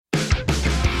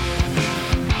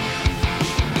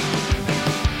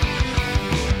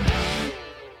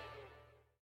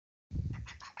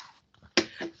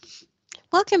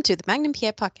Welcome to the Magnum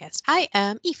PI podcast. I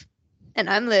am Eve. And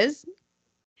I'm Liz.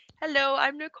 Hello,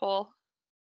 I'm Nicole.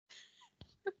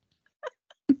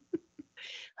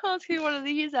 Oh, it's gonna be one of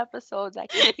these episodes. I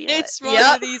can feel It's it. one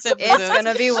Yep, of these It's episodes.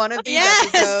 gonna be one of these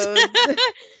Yes!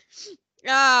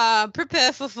 episodes.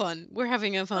 Prepare for fun. We're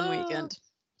having a fun Oh. weekend.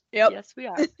 Yep. Yes, we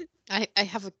are. I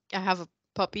have a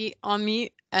puppy on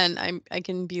me, and I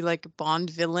can be like a Bond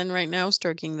villain right now,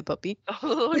 stroking the puppy.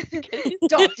 Oh, okay.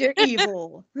 Dr.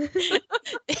 Evil.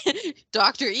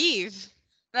 Dr. Eve.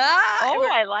 Oh,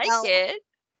 I like well. it.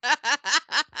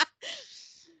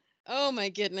 Oh my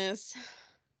goodness.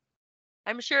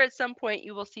 I'm sure at some point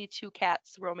you will see two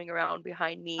cats roaming around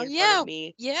behind me Oh, in front yeah. of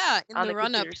me Yeah, in on the the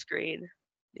run up. computer screen.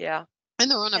 Yeah, In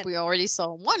the run up, And- we already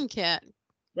saw one cat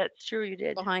that's true. You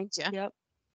did. behind you. Yep.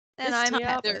 And This I'm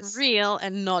time they're Atlas. real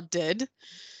and not dead.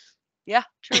 Yeah,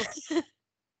 true.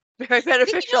 Very Speaking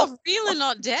beneficial. of real and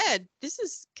not dead, this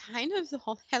is kind of the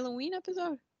whole Halloween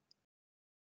episode.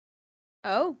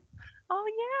 Oh,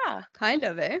 Oh yeah. kind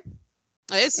of, eh?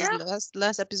 This Yeah. is the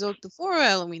last episode before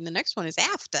Halloween. The next one is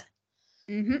after.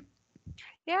 Mm-hmm.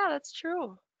 Yeah, that's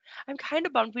true. I'm kind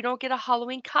of bummed we don't get a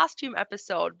Halloween costume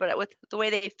episode, but with the way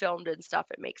they filmed and stuff,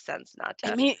 it makes sense not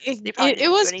to. I mean, they probably it didn't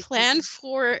do was anything. planned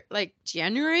for like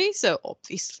January, so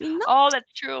obviously not. Oh,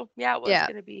 that's true. Yeah, it was Yeah.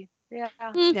 gonna be. Yeah.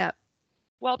 Yeah.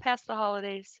 Well past the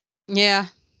holidays. Yeah,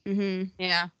 Mm-hmm.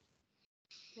 yeah.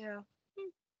 Yeah.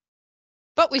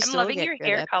 But we I'm still loving get your good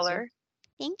hair episode. color.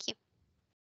 Thank you.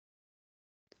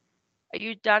 Are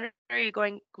you done or are you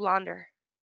going blonder?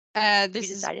 This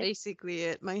is decided? basically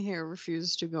it. My hair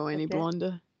refuses to go any That's it?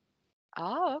 blonder.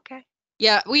 Oh, okay.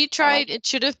 Yeah, we tried. like It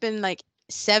should have been like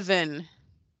 7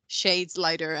 shades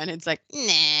lighter, and it's like,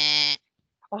 nah.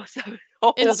 Oh, so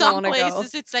oh, In Doesn't some wanna go.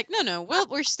 places, it's like, no,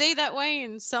 we'll stay that way.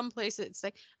 In some places, it's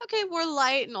like, okay, we're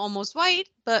light and almost white,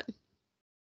 but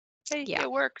hey, yeah.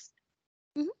 it works.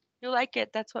 Mhm. You like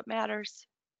it. That's what matters.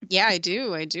 yeah, I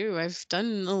do. I've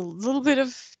done a little bit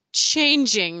of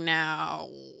changing now.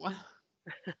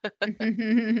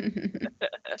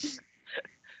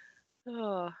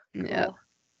 Oh, cool. Yeah.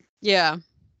 Yeah.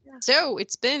 Yeah. So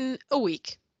it's been a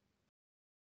week.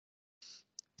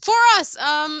 For us,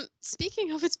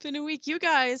 speaking of it's been a week, you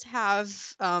guys have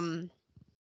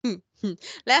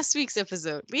last week's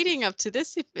episode leading up to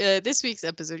this week's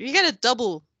episode. You got a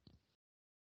double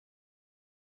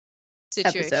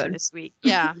situation Episode. this week.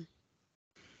 Yeah.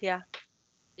 Yeah.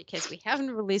 Because we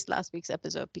haven't released last week's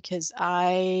episode because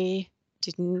I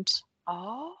didn't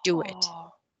Oh. do it.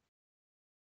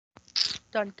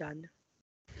 Dun dun.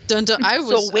 Dun, dun. I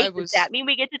was So wait, does that mean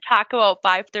we get to talk about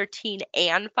 513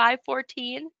 and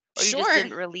 514? Or you just Sure.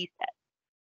 didn't release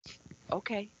it?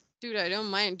 Okay. Dude, I don't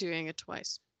mind doing it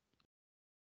twice.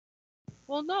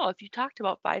 Well, no, if you talked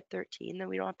about 513, then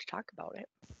we don't have to talk about it.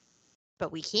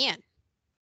 But we can.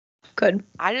 Good.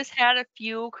 I just had a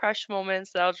few crush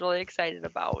moments that I was really excited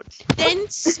about. Then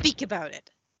speak about it.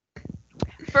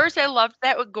 First, I loved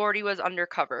that when Gordy was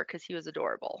undercover because he was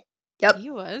adorable. Yep. He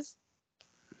was.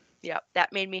 Yep,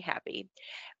 that made me happy.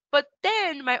 But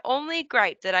then my only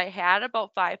gripe that I had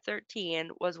about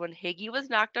 513 was when Higgy was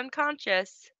knocked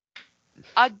unconscious.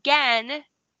 Again,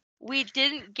 we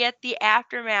didn't get the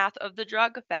aftermath of the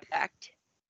drug effect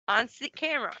on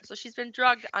camera. So she's been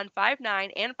drugged on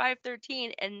 5-9 and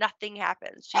 513 and nothing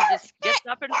happens. She just gets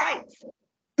up and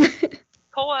fights.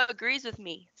 Koa agrees with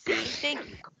me. See, thank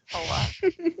you, Koa.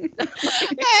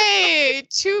 Hey,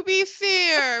 to be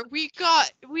fair, we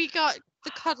got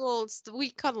the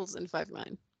weak cuddles in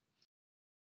 5-9.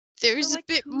 There's like a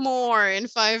bit two- more in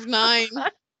 5-9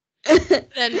 than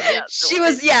Yeah, she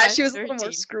was a little 513.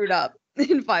 more screwed up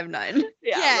in 5-9.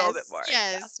 Yeah, a little bit more.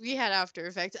 Yes, we had After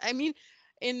Effects. I mean,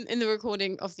 in the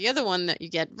recording of the other one that you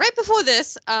get right before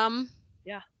this,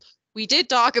 Yeah. we did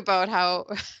talk about how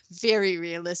very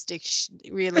realistic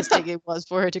it was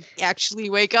for her to actually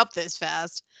wake up this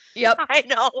fast. Yep. I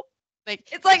know. Like,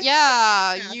 It's like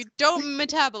yeah, fast. you don't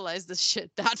metabolize this shit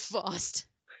that fast.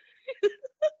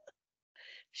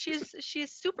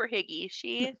 She's super Higgy.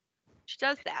 She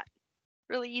does that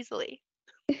really easily.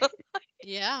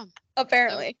 Yeah.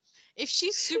 apparently. If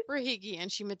she's super higgy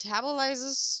and she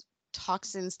metabolizes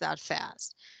toxins that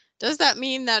fast, does that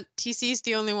mean that TC is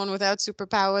the only one without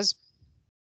superpowers?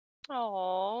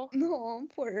 Oh, No,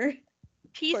 poor.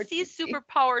 Poor TC's TC.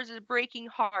 superpowers is breaking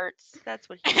hearts. That's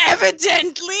what he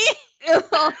Evidently.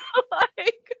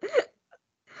 like.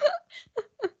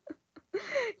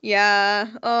 Yeah.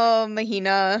 Oh,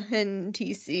 Mahina and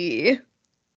TC.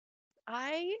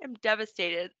 I am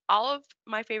devastated. All of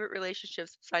my favorite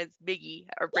relationships besides Biggie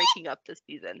are breaking up this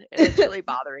season, and it's really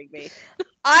bothering me.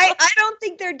 I don't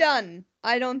think they're done.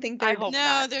 I don't think I they're hope No,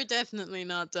 not. they're definitely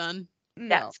not done. No,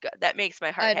 That's good. That makes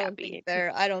my heart I don't happy.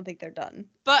 think they're done.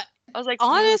 But I was like,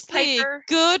 honestly, Piper,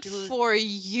 good you lose. for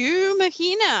you,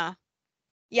 Mahina.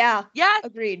 Yeah, Yes,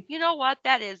 agreed. you know what?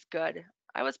 That is good.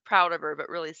 I was proud of her, but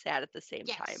really sad at the same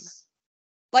time. Yes.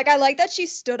 Like I like that she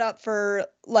stood up for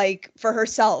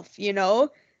herself, you know?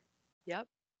 Yep.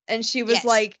 And she was Yes.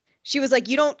 like,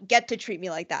 you don't get to treat me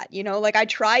like that, you know? Like I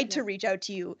tried to Yep. reach out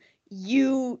to you.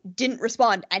 You didn't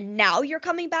respond and now you're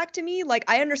coming back to me? Like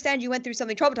I understand you went through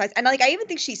something traumatized. And like I even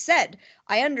think she said,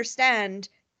 I understand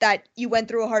that you went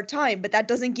through a hard time, but that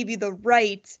doesn't give you the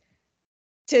right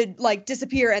to like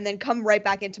disappear and then come right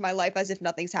back into my life as if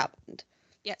nothing's happened.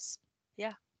 Yes.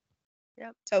 Yeah.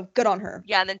 Yep. So good on her.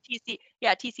 Yeah, and then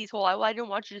TC's whole, well, I didn't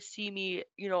want you to see me,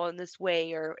 in this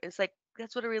way, or it's like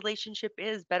that's what a relationship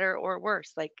is, better or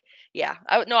worse. Like, yeah,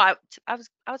 I was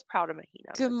proud of Mahina, Good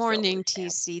but still morning, really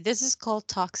sad. TC. This is called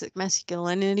toxic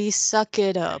masculinity. Suck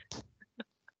it up.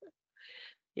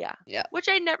 Yeah. Yeah. Which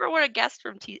I never would have guessed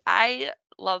from I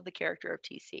love the character of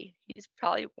TC. He's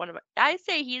probably I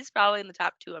say he's probably in the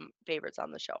top 2 favorites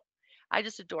on the show. I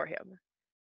just adore him.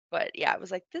 But yeah, I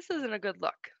was like, this isn't a good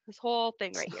look. This whole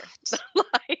thing right here.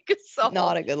 Like, so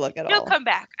Not a good look at he'll all. come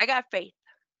back. I got faith.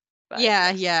 But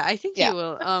Yeah, I think he Yeah.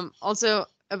 will. Also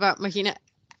about Mahina.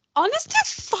 Honest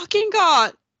to fucking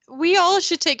God, we all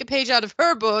should take a page out of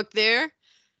her book there.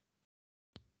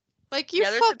 Like, you yeah,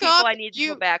 there's some fuck people up. I need to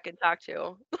go back and talk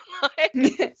to. Like,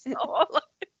 so, like,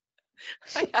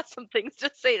 I got some things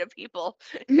to say to people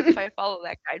if I follow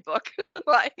that guidebook.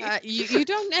 Like, you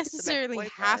don't it's a necessarily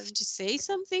have ex-boyfriend. to say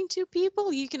something to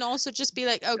people. You can also just be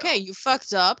like, okay, No. you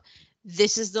fucked up.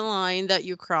 This is the line that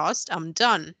you crossed. I'm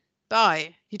done.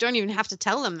 Bye. You don't even have to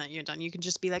tell them that you're done. You can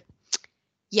just be like,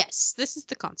 yes, this is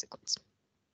the consequence.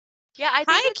 Yeah, I think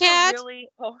Hi, it's a cat. really.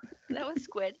 Oh, that was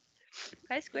Squid.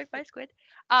 Hi, Squid. Bye, Squid.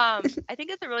 I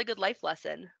think it's a really good life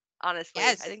lesson. Honestly, I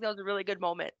Yes. think that was a really good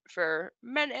moment for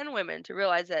men and women to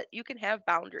realize that you can have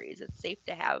boundaries. It's safe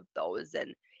to have those,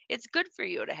 and it's good for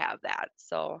you to have that.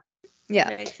 So Yeah.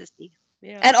 nice to see.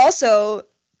 Yeah. And also,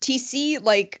 TC,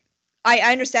 like, I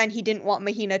understand he didn't want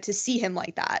Mahina to see him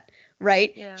like that,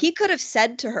 right? Yeah. He could have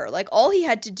said to her, like, all he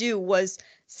had to do was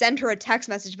send her a text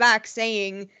message back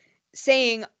saying,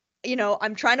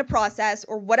 I'm trying to process,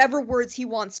 or whatever words he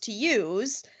wants to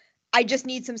use. I just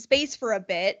need some space for a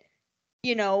bit,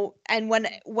 and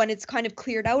when it's kind of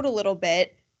cleared out a little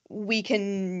bit, we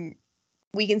can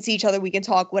see each other, we can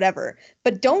talk, whatever.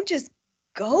 But don't just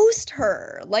ghost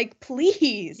her. Like,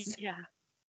 please. Yeah.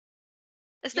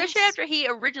 Especially Yes. after he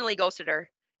originally ghosted her.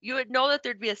 You would know that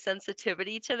there'd be a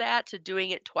sensitivity to that, to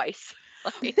doing it twice.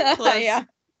 Like, Plus, Yeah.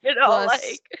 plus,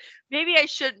 like, maybe I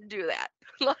shouldn't do that.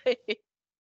 Like,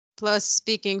 plus,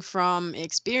 speaking from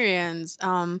experience,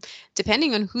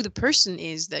 depending on who the person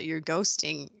is that you're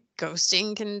ghosting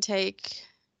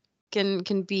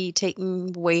can be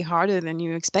taken way harder than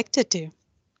you expect it to.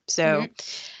 So,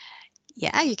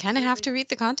 yeah, you kind of have to read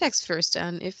the context first.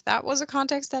 And if that was a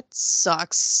context that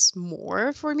sucks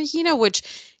more for Mahina, which,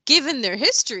 given their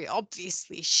history,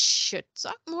 obviously should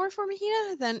suck more for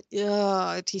Mahina, then,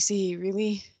 TC,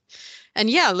 really? And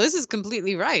yeah, Liz is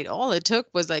completely right. All it took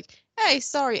was like, hey,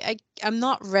 sorry, I'm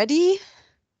not ready.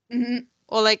 Mhm.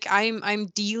 Or like I'm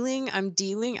dealing.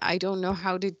 I don't know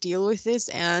how to deal with this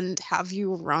and have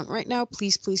you around right now.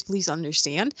 Please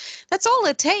understand. That's all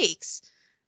it takes.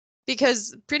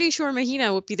 Because pretty sure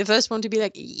Mahina would be the first one to be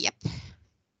like, yep,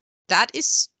 that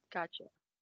is gotcha.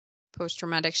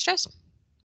 post-traumatic stress.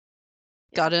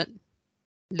 Yeah. Gotta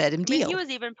let him I mean, he deal. was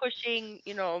even pushing,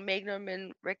 Magnum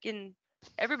and Rick and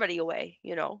everybody away,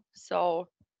 So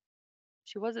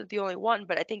she wasn't the only one,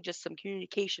 but I think just some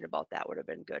communication about that would have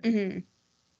been good. Mhm.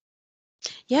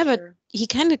 Yeah, but Sure. he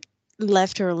kind of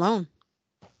left her alone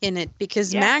in it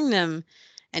because Yeah. Magnum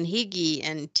and Higgy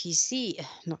and TC,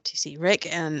 not TC, Rick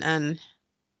and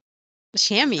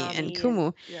Shammy and Tommy and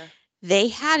Kumu, yeah. they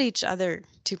had each other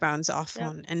to bounce off Yep.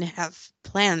 on and have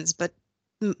plans, but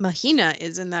Mahina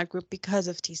is in that group because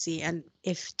of TC, and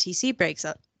if TC breaks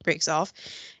off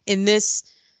in this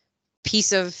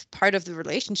piece of part of the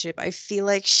relationship, I feel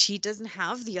like she doesn't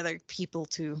have the other people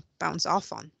to bounce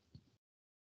off on.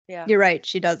 Yeah. You're right.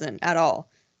 She doesn't at all.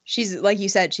 She's, like you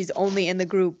said, she's only in the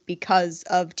group because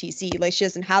of TC. Like, she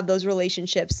doesn't have those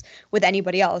relationships with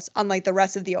anybody else, unlike the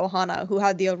rest of the Ohana who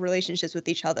had the relationships with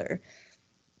each other.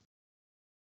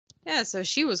 Yeah, so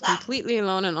she was completely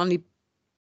alone and only.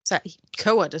 Sorry,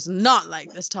 Koa does not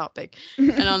like this topic,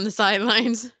 and on the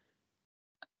sidelines.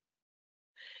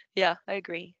 Yeah, I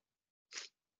agree.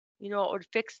 What would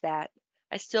fix that?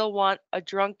 I still want a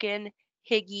drunken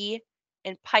Higgy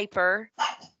and Piper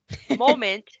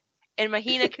moment and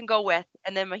Mahina can go with,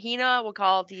 and then Mahina will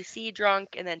call TC drunk,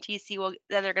 and then TC will,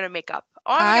 then they're gonna make up.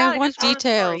 Oh my I god, I want just wrote a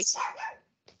story. details.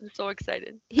 I'm so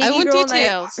excited. I Higgy want girl night.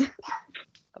 details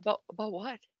About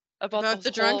what? About about the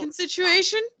the whole. drunken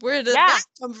situation. Where did Yeah, that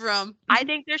come from? I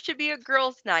think there should be a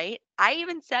girls' night. I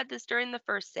even said this during the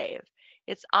first save.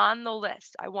 It's on the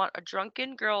list. I want a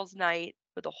drunken girls' night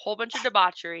with a whole bunch of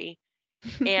debauchery,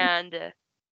 and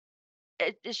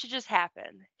it should just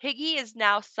happen. Higgy is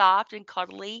now soft and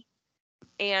cuddly,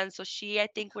 and so she, I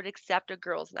think, would accept a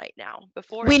girls' night now.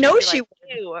 Before We she'd know be she like,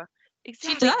 ew. She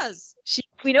Exactly. does.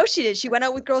 we know she did. She went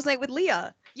out with girls' night with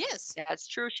Leah. Yes. That's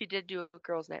true. She did do a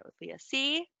girls' night with Leah.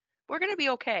 See, we're gonna be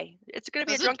okay. It's gonna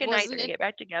be a Was it? drunken night. They're Wasn't gonna it? get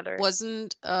back together.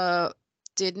 Wasn't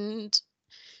didn't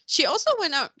she also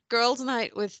went out girls'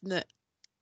 night with Who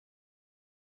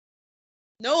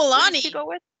did she Noelani go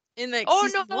with? in like Oh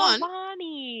season no, one?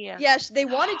 Lonnie. Yeah, they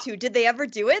wanted to. Did they ever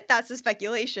do it? That's a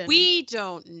speculation. We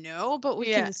don't know, but we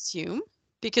can Yeah. assume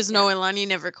because Yeah. Noelani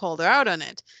never called her out on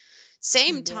it.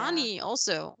 Same Yeah. Tani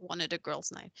also wanted a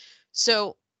girls' night.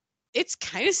 So it's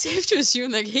kind of safe to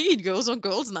assume like, hey, it goes on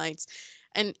girls' nights.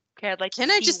 And Okay, I'd like can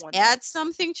to I see just one. add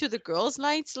something to the girls'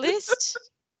 nights list?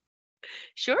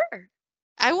 Sure.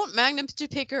 I want Magnum to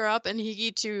pick her up and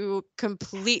Higgy to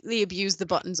completely abuse the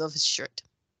buttons of his shirt,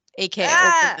 aka open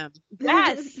Ah! them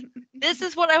Yes. This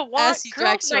is what I as want he girls'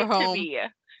 drags her night to home. be.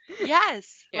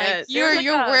 Yes. Like Yes. there's like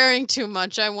You're a wearing too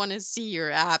much. I want to see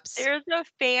your abs. there's a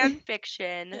fan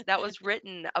fiction that was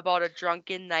written about a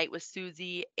drunken night with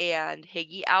Susie and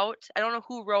Higgy out. I don't know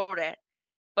who wrote it,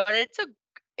 but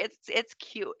it's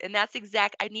cute. And that's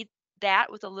exact I need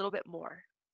that with a little bit more.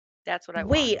 That's what I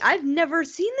want. Wait, I've never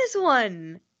seen this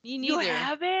one. Me You neither.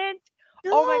 haven't?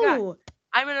 Oh my god. No.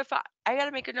 I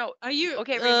gotta make a note. Are you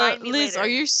Okay, remind me Liz, later. are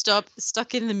you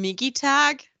stuck in the Miggy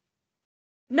tag?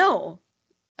 No.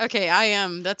 Okay, I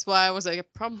am. That's why I was like,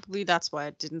 probably that's why I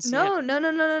didn't see it.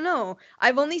 No.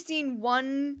 I've only seen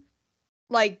one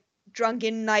like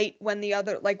drunken night when the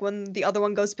other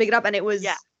one goes to pick it up, and it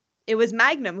Yeah. was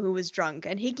Magnum who was drunk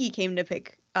and Higgy came to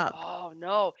pick up. Oh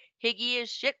no. Higgy is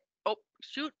shit. Oh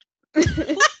shoot. You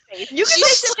Face. can say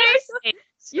She's shit face.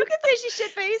 You can say she's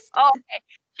shit faced. Oh, okay.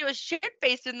 She was shit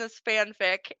faced in this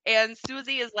fanfic, and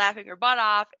Susie is laughing her butt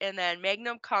off. And then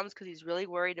Magnum comes because he's really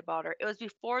worried about her. It was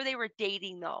before they were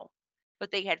dating, though,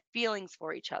 but they had feelings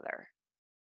for each other.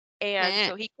 And Eh.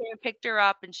 so he came and picked her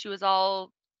up, and she was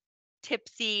all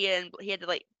tipsy, and he had to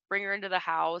like bring her into the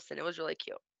house, and it was really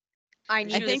cute. I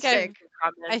And need she was this think fic. making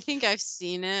I comments. think I've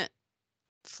seen it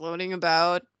floating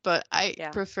about, but I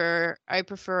Yeah. prefer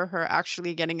her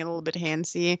actually getting a little bit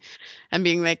handsy and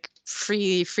being like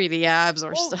free the abs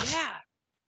or Oh stuff. yeah,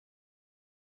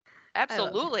 I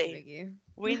love absolutely. Higgy.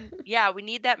 We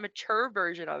need that mature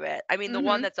version of it. I mean, the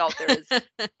one Mhm. that's out there is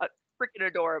freaking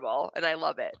adorable, and I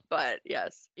love it. But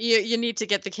yes, You need to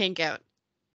get the kink out.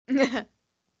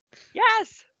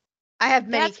 yes, I have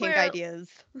many that's kink where ideas.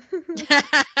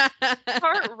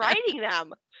 start writing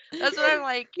them. That's what I'm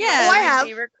like. You know, Yeah. Oh, I my have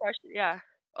favorite question. Yeah.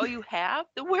 Oh, you have?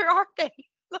 Then where are they?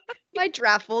 my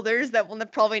draft folders that will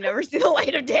probably never see the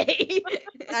light of day.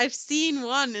 I've seen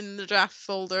one in the draft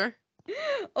folder.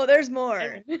 Oh, there's more.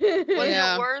 Was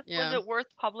Yeah, it worth? Was yeah. it worth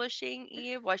publishing,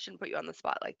 Eve? Well, I shouldn't put you on the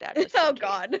spot like that. Just Oh in case.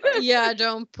 God. Yeah,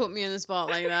 don't put me in the spot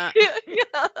like that.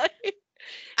 Yeah.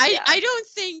 Yeah.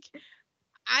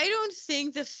 I don't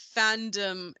think the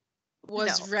fandom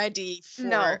was No. ready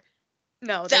No. for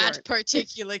No, they that weren't.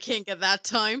 particular kink at that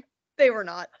time. They were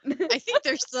not. I think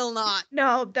they're still not.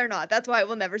 No, they're not. That's why it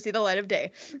will never see the light of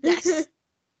day. Yes.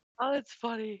 Oh, that's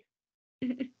funny.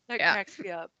 That Yeah. cracks me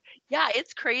up. Yeah,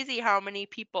 it's crazy how many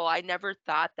people I never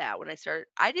thought that when I started.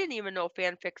 I didn't even know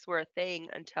fanfics were a thing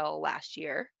until last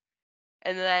year.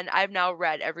 And then I've now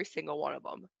read every single one of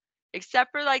them.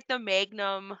 Except for like the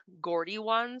Magnum Gordy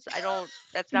ones.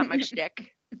 That's not my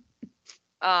shtick.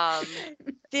 Um,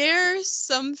 There's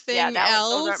yeah, something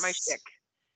those aren't my else. shtick.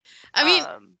 I mean,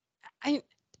 Um, I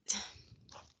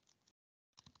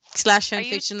slash I fan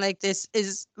used fiction like this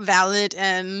is valid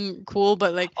and cool,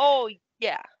 but like oh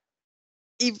yeah.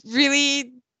 it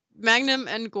really Magnum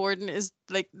and Gordon is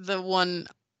like the one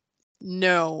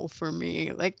no for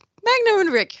me. Like Magnum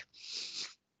and Rick.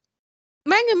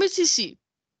 Magnum and Sissy.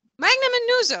 Magnum and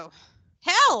Nuzo.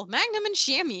 Hell, Magnum and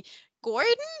Shammy.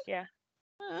 Gordon? Yeah.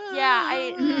 Yeah,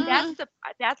 I Uh,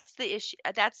 that's the issue.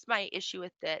 That's my issue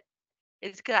with it.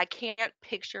 Is because I can't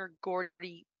picture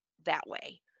Gordy that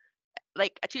way.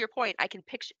 Like to your point, I can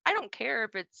picture. I don't care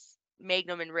if it's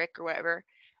Magnum and Rick or whatever.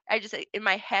 I just in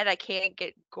my head I can't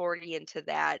get Gordy into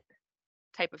that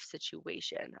type of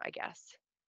situation. I guess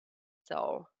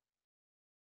so.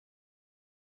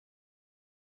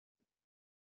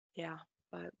 Yeah,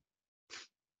 but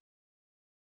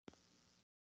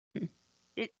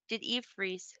Did Eve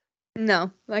freeze?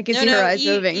 No, I can No, see her no, eyes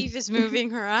moving. Eve is moving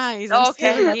her eyes. I'm still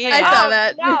Okay. I here. saw Oh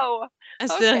that. no. I'm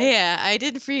still Okay. here. I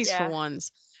didn't freeze for Yeah.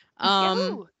 once.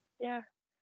 Yahoo! Yeah.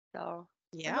 So I know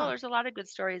Yeah, there's a lot of good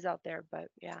stories out there, but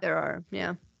yeah. There are,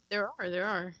 yeah. there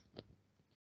are.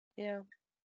 Yeah.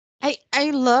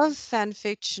 I love fan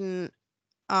fiction.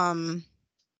 Um,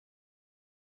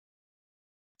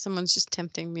 Someone's just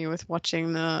tempting me with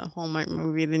watching the Hallmark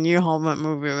movie, the new Hallmark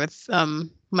movie with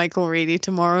Michael Rady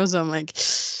tomorrow. So I'm like,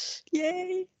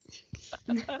 yay!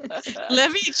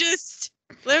 Let me just,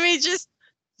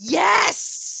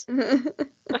 yes! I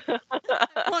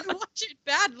want to watch it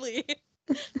badly.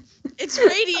 It's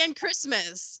Rady and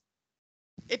Christmas.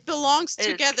 It belongs It is.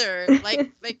 together,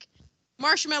 like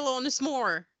marshmallow and a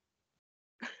s'more.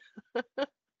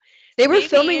 They were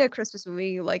filming Maybe. a Christmas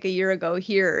movie like a year ago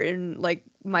here in like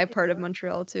my They part of were?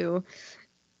 Montreal too,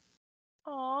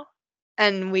 Aw.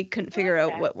 and we couldn't I like figure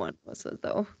out that. what one was it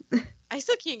though. I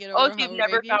still can't get Oh, over so you've how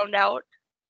never Rady. found out?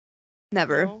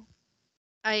 Never. No.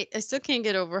 I still can't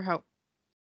get over how.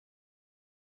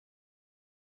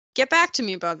 Get back to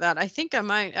me about that. I think I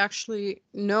might actually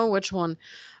know which one.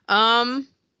 Um,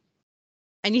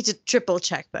 I need to triple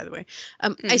check, by the way.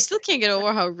 I still can't get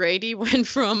over how Rady went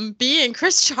from being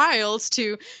Chris Childs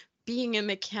to being a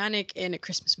mechanic in a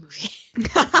Christmas movie.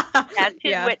 That's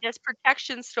his Yeah. witness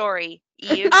protection story,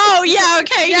 Eve. Oh yeah,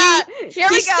 okay. Yeah, here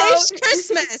He we go. saves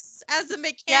Christmas as a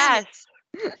mechanic. Yes.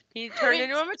 He turned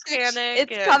into a Witness protection.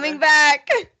 mechanic. It's coming back.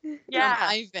 From Yeah.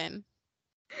 Ivan.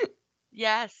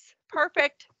 Yes.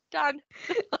 Perfect. Done.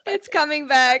 It's coming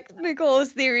back.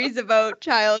 Nicole's theories about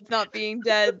Childs not being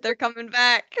dead, they're coming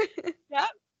back. Yep.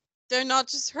 They're not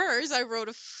just hers. I wrote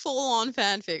a full-on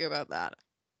fanfic about that.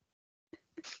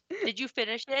 Did you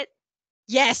finish it?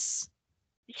 Yes.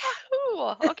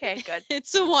 Yahoo! Okay, good.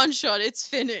 It's a one-shot. It's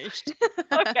finished.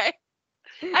 Okay.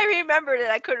 I remembered it.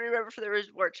 I couldn't remember if there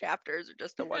was more chapters or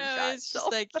just a one No, shot. it's So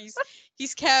just like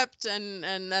he's kept and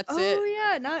that's Oh it.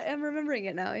 yeah, now I'm remembering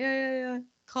it now. Yeah.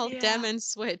 Called yeah. Dem and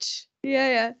Switch.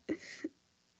 Yeah.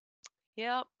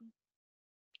 Yep.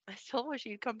 I still wish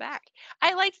you'd come back.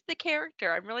 I liked the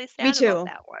character. I'm really Me sad about too.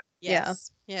 that one. Yeah.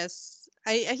 Yes.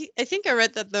 I think I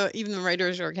read that even the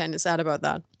writers were kind of sad about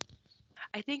that.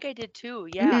 I think I did too.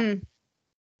 Yeah. Mhm.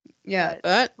 Yeah.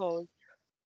 But Well, what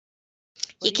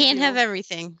you do you can't have do?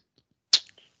 everything.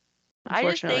 I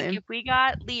just think Unfortunately. if we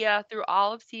got Leah through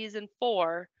all of season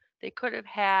 4, they could have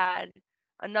had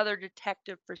another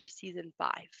detective for season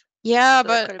 5. Yeah, So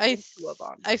there but could have been 2 of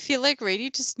them. I feel like Rady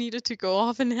just needed to go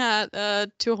off and had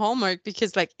to Hallmark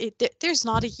because like there's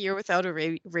not a year without a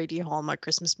Rady Hallmark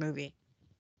Christmas movie.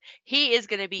 He is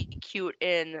going to be cute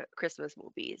in Christmas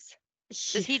movies.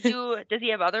 Does he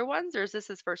have other ones or is this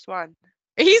his first one?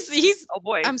 He's Oh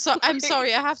boy. I'm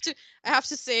sorry. I have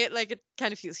to say it like it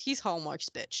kind of feels. He's Hallmark's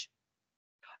bitch.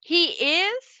 He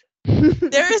is?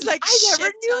 There is like I never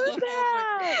shit ton knew of Hallmark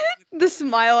that. movies. The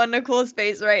smile on Nicole's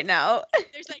face right now.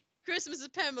 There's like Christmas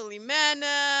at Pemberley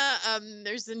Manor.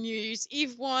 There's the New Year's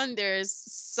Eve one. There's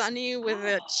Sunny with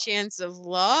a Chance of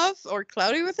Love or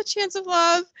Cloudy with a Chance of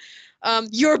Love.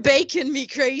 You're baking me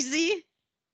crazy.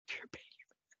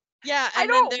 Yeah, I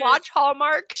and then don't watch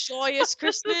Hallmark. Joyous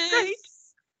This is great.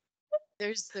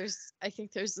 Christmas. There's I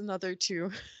think there's another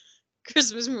 2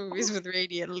 Christmas movies with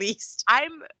Rady at least.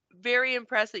 I'm very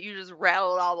impressed that you just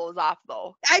rattled all those off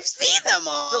though. I've seen them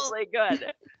all. Really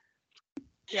good.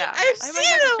 Yeah. I've I seen might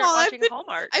have to them start all. watching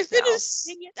Hallmark I've been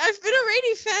now. I've been a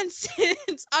Rady fan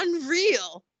since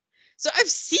Unreal. So I've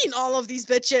seen all of these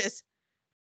bitches.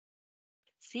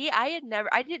 See, I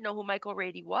didn't know who Michael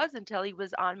Rady was until he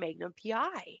was on Magnum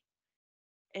PI.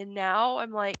 And now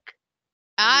I'm like,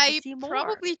 I need to I see more.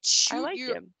 probably I chewed liked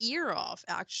your him. ear off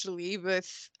actually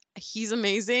with he's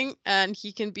amazing and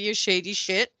he can be a shady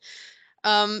shit.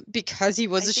 Because he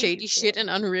was I a think shady you shit did. in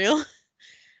Unreal.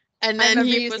 And I then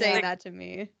remember he you was saying like, that to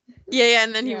me. yeah,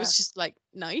 and then he Yeah. was just like,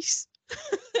 nice.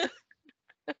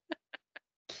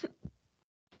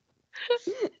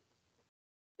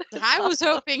 I was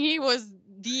hoping he was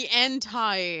the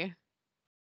anti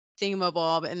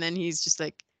thingamabob, and then he's just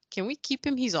like, can we keep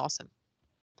him? He's awesome.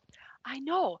 I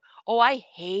know. Oh, I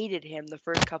hated him the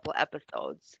first couple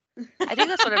episodes. I think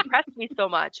that's what impressed me so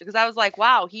much because I was like,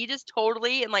 wow, he just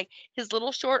totally and like his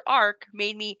little short arc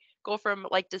made me go from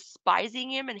like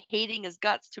despising him and hating his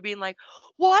guts to being like,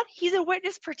 what? He's in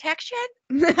witness protection?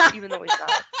 Even though he's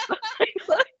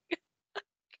not.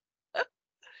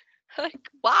 Like,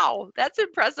 wow, that's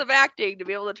impressive acting to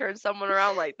be able to turn someone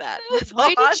around like that. That's Why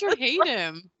did awesome. you hate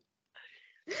him?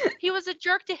 He was a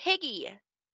jerk to Higgy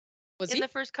Was in he? the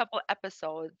first couple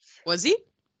episodes. Was he?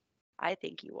 I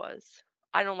think he was.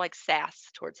 I don't like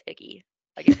sass towards Higgy.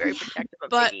 I get very protective of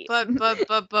But Piggy.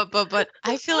 but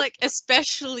I feel like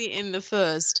especially in the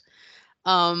first,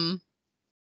 um,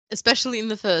 especially in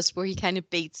the first where he kind of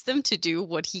baits them to do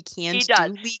what he He can't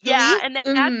does. do legally. Yeah, and that's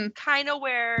Mhm. kind of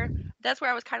where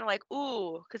I was kind of like,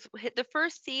 ooh, because the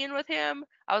first scene with him,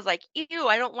 I was like, ew,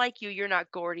 I don't like you. You're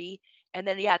not Gordy. And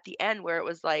then yeah, at the end where it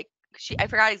was like I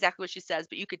forgot exactly what she says,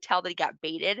 but you could tell that he got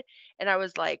baited, and I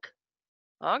was like,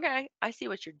 okay, I see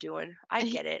what you're doing. I And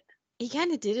get it. he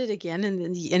kind of did it again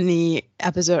in the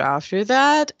episode after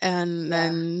that, and Yeah.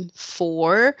 then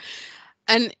 4,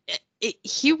 and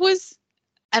he was.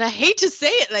 And I hate to say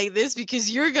it like this because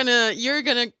you're gonna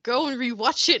go and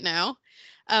rewatch it now.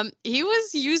 He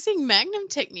was using Magnum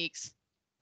techniques,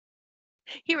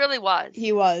 He really was.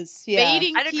 He was. Yeah.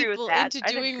 baiting I'd agree with people that. into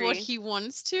I'd doing what agree. he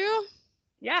wants to.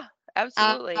 Yeah,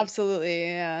 absolutely. Absolutely.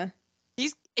 Yeah.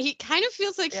 He kind of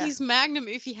feels like Yeah, he's Magnum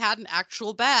if he had an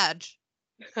actual badge.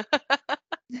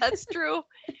 that's true.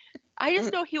 I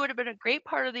just know he would have been a great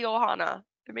part of the Ohana.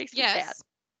 It makes me sad. Yes.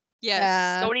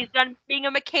 Yes. So when he's done being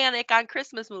a mechanic on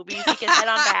Christmas movies, he can head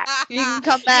on back. You can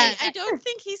come I, back. I don't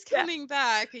think he's Yeah. coming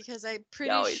back because I'm pretty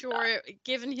No, he's not. sure,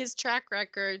 given his track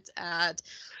record at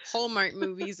Hallmark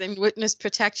movies and witness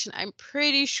protection, I'm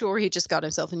pretty sure he just got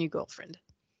himself a new girlfriend.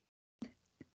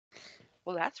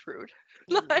 Well, that's rude.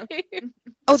 Mhm.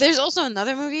 Oh, there's also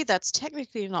another movie that's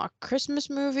technically not a Christmas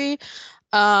movie.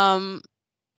 Um,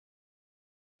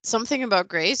 Something About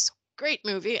Grace, great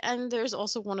movie, and there's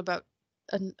also one about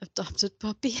an adopted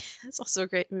puppy. It's also a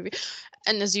great movie,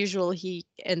 and as usual, he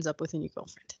ends up with a new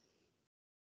girlfriend.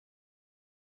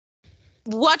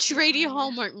 Watch Radio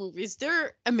Hallmark movies;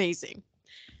 they're amazing.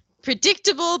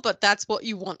 Predictable, but that's what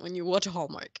you want when you watch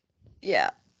Hallmark.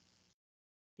 Yeah.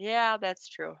 Yeah, that's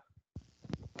true.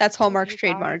 That's Hallmark's Okay,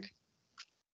 trademark. fine.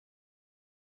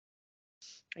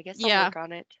 I guess I'll Yeah, work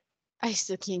on it. I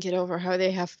still can't get over how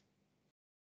they have.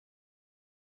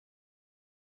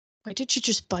 Why did you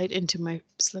just bite into my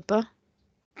slipper?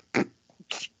 I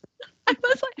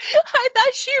was like, I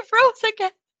thought she froze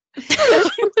again.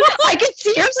 I could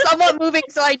see her somewhat moving,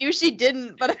 so I knew she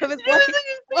didn't. But I was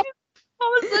like,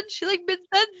 All of a sudden, she like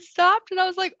mid-sentence stopped, and I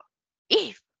was like,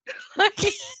 Eve.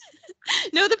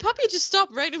 No, the puppy just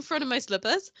stopped right in front of my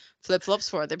slippers, flip flops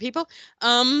for other people.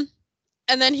 And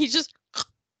then he just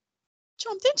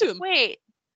jumped into him. Wait.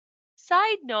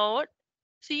 Side note.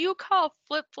 So you call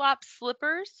flip-flop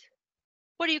slippers?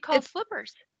 What do you call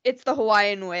slippers? it's the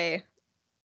Hawaiian way.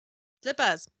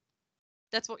 Slippers.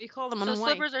 That's what you call them on So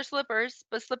Hawaii. slippers are slippers,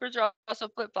 but slippers are also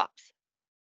flip-flops.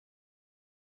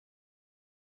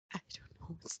 I don't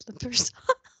know what slippers.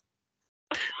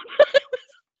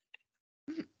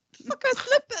 Fuck are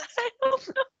slippers? I don't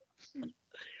know.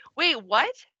 Wait,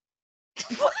 what?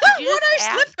 What you just are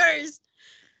ask? slippers?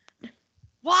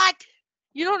 What?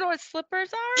 You don't know what slippers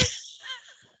are?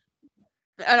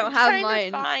 I don't I'm have trying to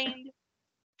mine. find.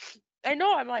 I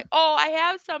know. I'm like, oh, I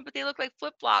have some, but they look like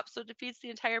flip flops, so it defeats the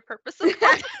entire purpose of the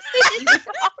conversation.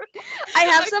 I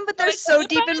have some, but they're so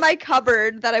deep in my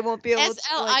cupboard that I won't be able to.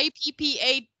 Like,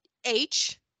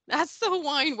 SLIPPAH. That's the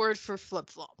Hawaiian word for flip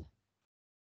flop.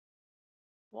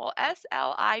 Well,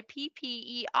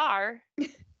 SLIPPER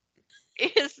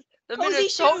is the Cozy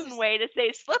Minnesotan shoes. way to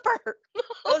say slipper.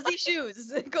 cozy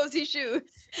shoes. Cozy shoes.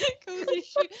 Cozy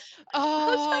shoe.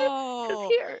 Oh. Because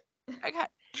here,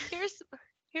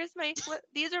 here's my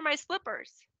these are my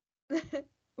slippers.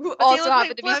 Who But they also look happen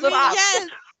like to be I mean, flip-flops. yes.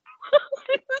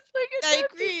 It's like it I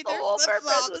defeats agree, the they're whole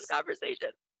purpose of this flip-flops. conversation.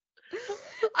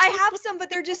 I have some, but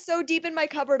they're just so deep in my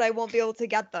cupboard I won't be able to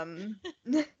get them.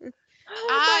 Mine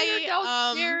I, are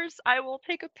downstairs. I will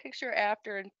take a picture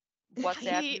after and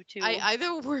WhatsApp you too. I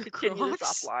either wear Continue this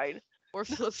Crocs offline. or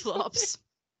flip flops.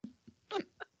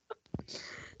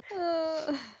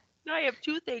 Now I have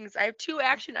two things. I have two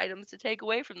action items to take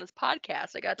away from this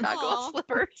podcast. I got to talk Aw. about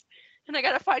slippers, and I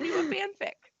got to find you a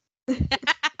fanfic.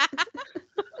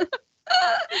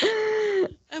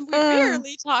 And we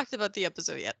barely talked about the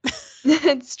episode yet.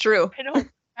 It's true. I know.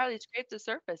 Probably scraped the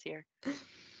surface here.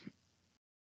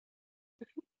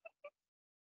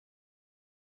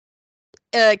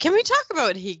 Can we talk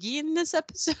about Higgy in this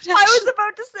episode? I was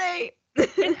about to say.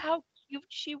 And how cute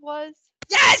she was.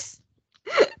 Yes.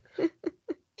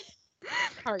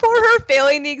 For her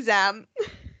failing the exam.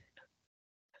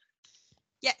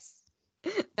 Yes.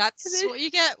 That's what you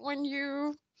get when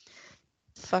you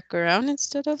fuck around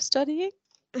instead of studying.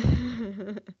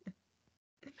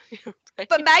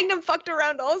 But Magnum fucked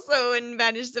around also and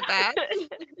managed to pass.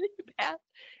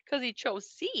 Because he chose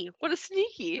C. What a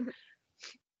sneaky.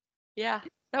 Yeah,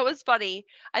 that was funny.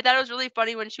 I thought it was really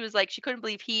funny when she was like, she couldn't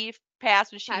believe he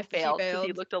passed when she Passed when she failed because he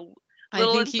failed. looked a I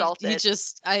Little think insulted.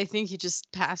 I think he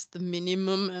just passed the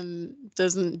minimum and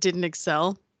didn't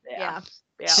excel. Yeah. Yeah.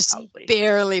 Yeah, Just probably.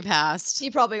 barely passed.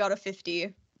 He probably got a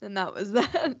 50, and that was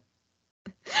that.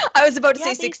 I was about to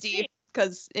Yeah, say they 60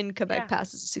 because in Quebec Yeah.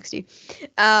 passes 60.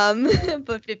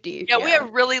 But 50. Yeah, we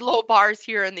have really low bars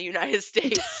here in the United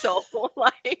States, so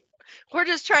like we're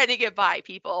just trying to get by,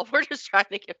 people. We're just trying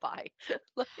to get by.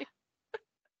 Like,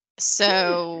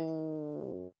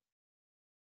 So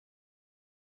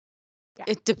Yeah.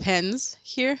 it depends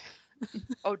here.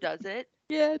 oh, does it?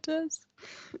 Yeah, it does.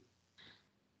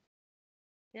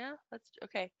 Yeah, that's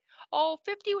okay. Oh,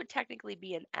 50 would technically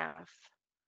be an F.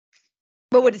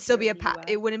 I But would guess it still here be in a the pass? US.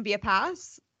 It wouldn't be a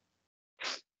pass?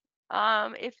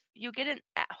 If you get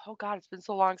oh God, it's been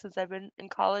so long since I've been in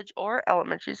college or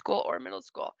elementary school or middle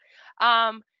school.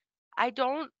 Um, I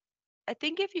don't. I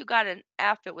think if you got an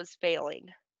F, it was failing.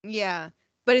 Yeah.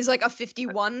 But is like a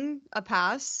 51 a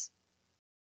pass?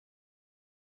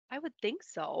 I would think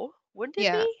so. Wouldn't it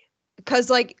Yeah. be? Because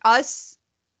like us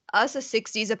a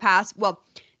 60's a pass. Well,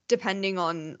 depending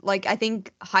on like I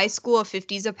think high school a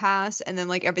 50's a pass, and then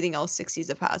like everything else 60's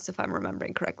a pass if I'm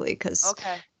remembering correctly. Because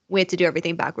Okay. we had to do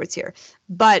everything backwards here.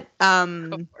 But Of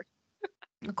course.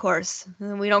 of course,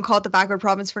 we don't call it the backward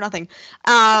province for nothing.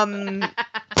 Um,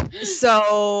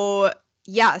 so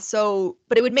yeah, so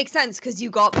but it would make sense because you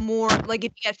got more like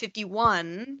if you get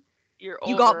 51, You're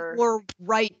you got over. more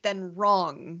right than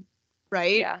wrong,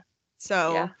 right? Yeah.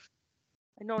 So Yeah.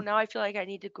 I know now I feel like I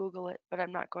need to Google it, but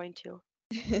I'm not going to.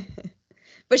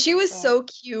 but she was But so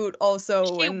cute also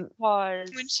she was.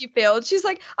 when she failed. She's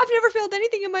like, I've never failed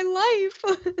anything in my life.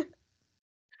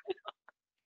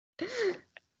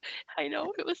 I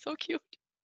know it was so cute.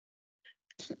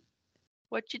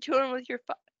 What you doing with your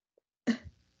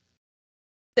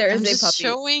There I'm is a just puppy.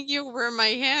 showing you where my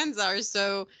hands are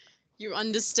so you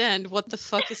understand what the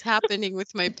fuck is happening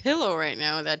with my pillow right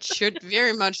now. That should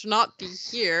very much not be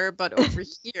here, but over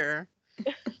here.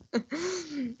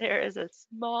 There is a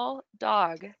small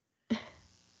dog.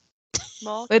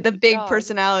 Small With a cute big dog.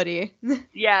 personality.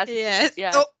 Yes. Yes.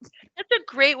 Yes. Oh, That's a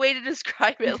great way to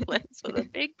describe it, Liz, with a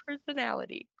big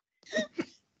personality.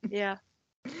 Yeah.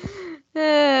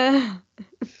 Eh.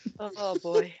 Oh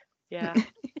boy. Yeah.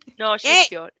 No, she's hey,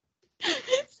 cute.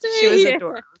 She was stay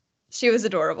adorable. She was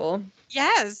adorable.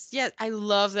 Yes, yes. I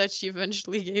love that she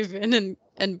eventually gave in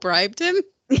and bribed him.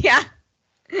 Yeah.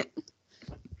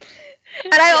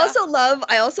 And I Yeah.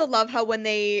 also love how when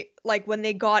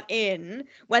they got in,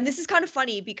 when this is kind of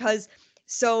funny because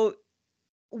so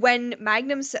when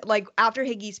Magnum like after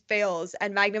Higgy's fails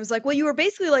and Magnum's like, well, you were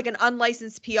basically like an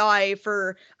unlicensed PI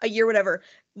for a year, whatever.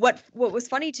 What was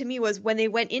funny to me was when they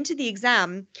went into the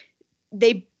exam,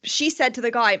 she said to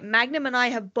the guy, Magnum and I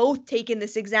have both taken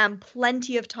this exam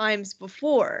plenty of times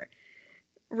before,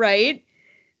 right?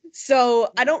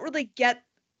 So I don't really get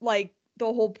like the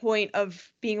whole point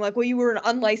of being like, well, you were an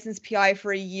unlicensed PI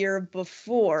for a year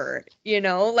before, you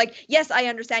know? Like, yes, I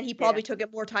understand he probably took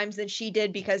it more times than she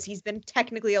did because he's been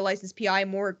technically a licensed PI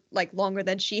more like longer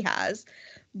than she has.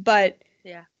 But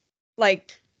Yeah.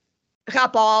 like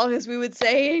kapal, as we would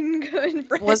say in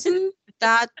French. Wasn't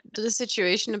that the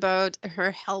situation about her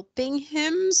helping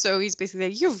him? So he's basically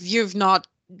like, you've not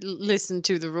listened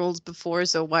to the rules before,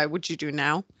 so why would you do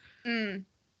now? Mm,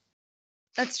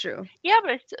 that's true. Yeah,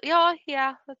 but it's,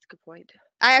 yeah, that's a good point.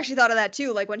 I actually thought of that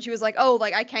too. Like when she was like, "Oh,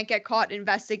 like I can't get caught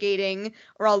investigating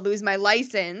or I'll lose my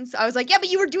license." I was like, "Yeah, but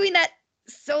you were doing that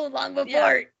so long before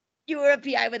Yeah. you were a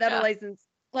PI without a Yeah. license."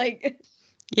 Like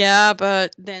Yeah,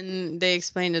 but then they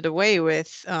explained it away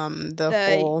with the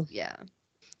whole yeah.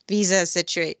 visa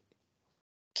situation.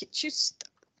 Just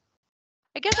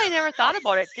I guess I never thought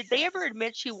about it. Did they ever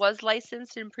admit she was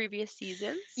licensed in previous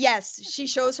seasons? Yes, she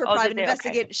shows her Oh, did private they? Okay.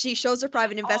 investigate. She shows her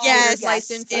private Oh, investigator's yes, yes.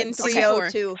 license in in season Okay. 4.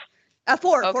 302. Okay.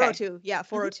 402. Yeah,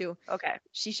 402. Okay.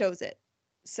 She shows it.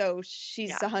 So she's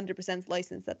Yeah. 100%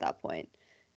 licensed at that point.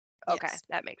 Okay. Yes.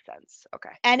 That makes sense.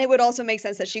 Okay. And it would also make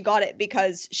sense that she got it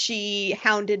because she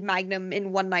hounded Magnum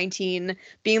in 119,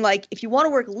 being like, if you want to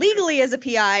work legally as a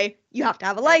PI, you have to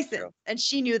have a That's license. true. And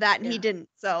she knew that and he Yeah. didn't.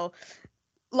 So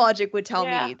logic would tell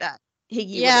Yeah. me that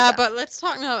Higgy would have Yeah, done. but let's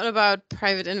talk now about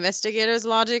private investigators'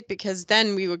 logic, because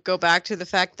then we would go back to the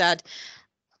fact that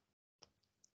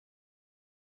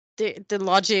the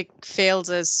logic fails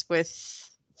us with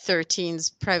 13's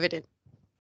private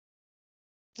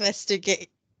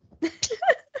investigate.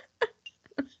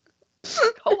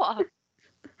 Go off.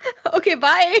 Okay,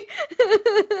 bye.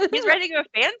 He's writing a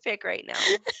fanfic right now.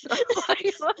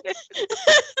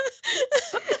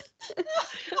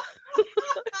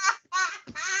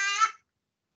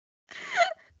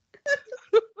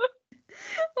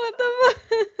 What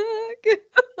the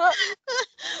fuck?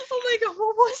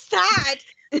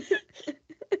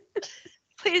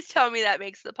 tell me that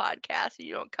makes the podcast and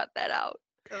you don't cut that out.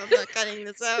 I'm not cutting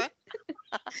this out.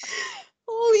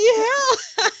 Oh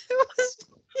yeah,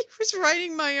 he was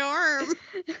riding my arm.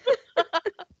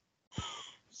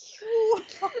 You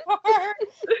are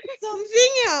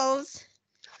something else.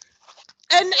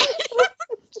 And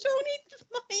don't eat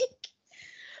the mic.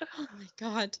 Oh my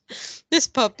god, this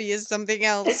puppy is something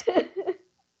else.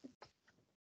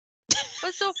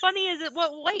 What's so funny is it?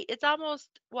 Wait, it's almost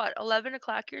what 11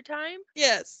 o'clock your time,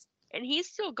 Yes. and he's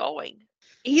still going.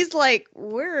 He's like,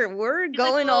 we're He's like a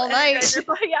going little all night. Energizer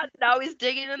bunny. Yeah, now he's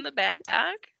digging in the back.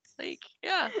 Like,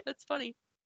 yeah, that's funny.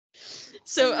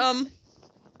 So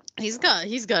he's got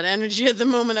energy at the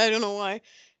moment. I don't know why.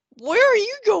 Where are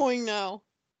you going now?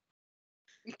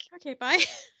 Okay, bye.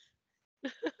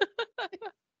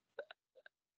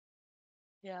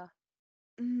 Yeah.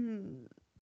 Mm.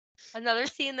 Another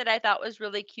scene that I thought was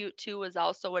really cute too was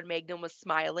also when Magnum was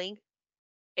smiling,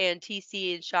 and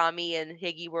TC and Shami and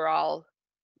Higgy were all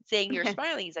saying, "You're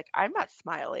smiling." He's like, "I'm not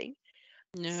smiling."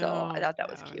 So I thought that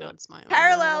was cute. Not smiling.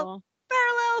 Parallel.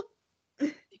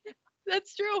 Parallel.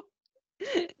 That's true.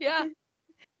 Yeah.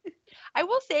 I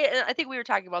will say, and I think we were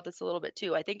talking about this a little bit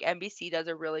too. I think NBC does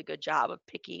a really good job of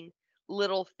picking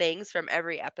little things from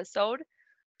every episode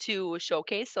to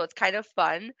showcase. So it's kind of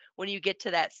fun when you get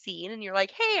to that scene and you're like,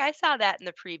 "Hey, I saw that in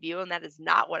the preview, and that is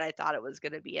not what I thought it was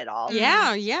going to be at all."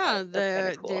 Yeah.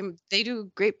 That's kind of cool. They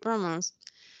do great promos.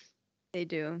 They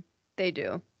do. They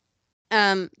do.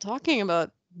 Talking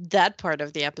about that part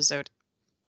of the episode.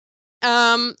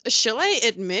 Shall I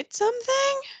admit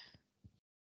something?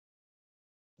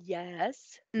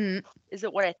 Yes. Mm. Is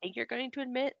it what I think you're going to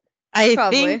admit? I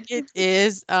Probably. think it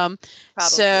is. Probably,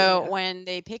 So yeah. when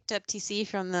they picked up TC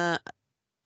from the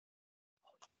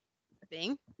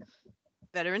thing,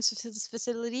 veterans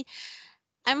facility,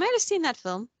 I might have seen that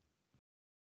film.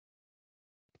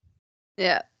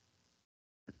 Yeah.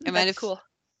 I might That's have cool.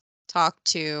 talked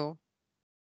to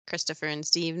Christopher and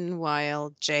Steven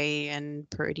while Jay and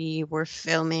Purdy were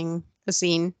filming a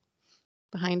scene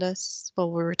behind us while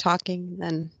we were talking.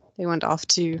 Then they went off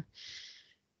to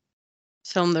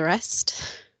film the rest.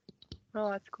 Oh,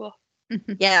 that's cool.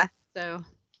 Yeah. So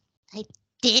I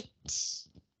did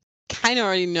kind of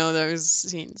already know those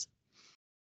scenes.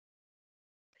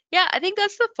 Yeah, I think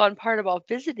that's the fun part about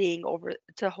visiting over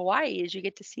to Hawaii is you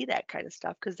get to see that kind of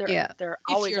stuff because Yeah. they're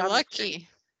If always you're on the screen. lucky.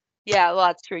 Yeah, well,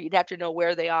 that's true. You'd have to know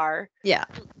where they are. Yeah.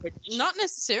 Which, Not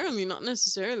necessarily.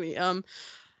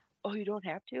 oh, you don't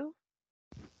have to?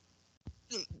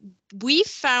 We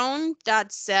found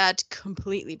that set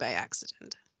completely by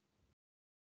accident.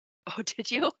 Oh,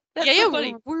 did you? That's Yeah, so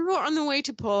funny. we were on the way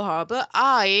to Pearl Harbor.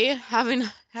 I,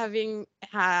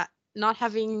 not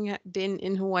having been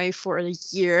in Hawaii for a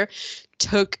year,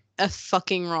 took a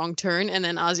fucking wrong turn, and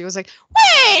then Ozzy was like,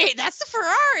 "Wait, that's the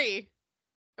Ferrari!"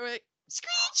 We're like,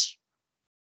 "Screech!"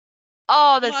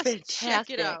 Oh, that's Must fantastic. check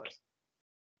it out.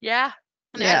 Yeah.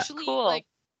 And Yeah. actually, Cool. like,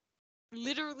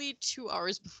 literally 2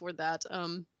 hours before that,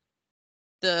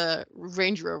 the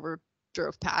Range Rover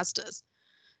drove past us.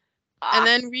 And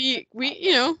then we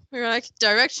were like,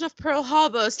 direction of Pearl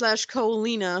Harbor /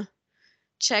 Colina.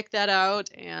 Check that out,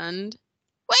 and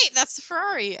wait, that's the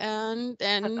Ferrari. And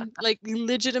then, like,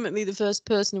 legitimately, the first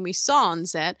person we saw on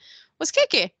set was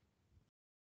Kiki.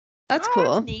 That's Oh,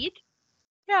 cool. That's neat.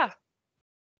 Yeah.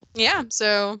 Yeah,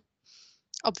 so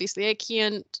obviously I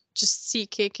can't just see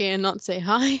Kiki and not say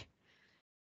hi.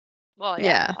 Well,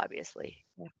 Yeah. obviously.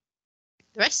 Yeah.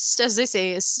 The rest, as they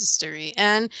say, is history.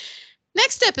 And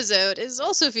next episode is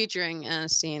also featuring a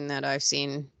scene that I've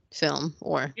seen film,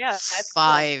 or Yeah, that's cool.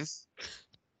 5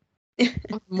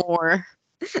 or more.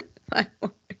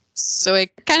 So I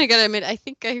kind of gotta admit, I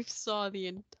think I saw the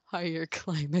entire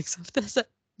climax of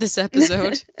this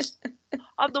episode.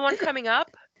 Of the one coming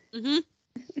up? Hmm.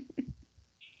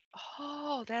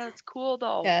 Oh, that's cool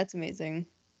though. Yeah, that's amazing.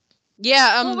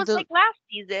 Yeah, Well, it was like last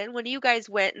season when you guys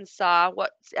went and saw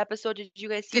what episode did you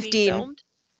guys see being 15. filmed?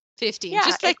 15, Yeah,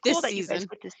 just like it's cool this that you guys season.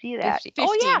 get to see that. 50.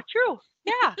 Oh yeah, 15. true.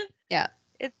 Yeah. Yeah.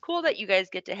 It's cool that you guys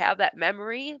get to have that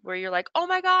memory where you're like, "Oh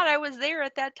my god, I was there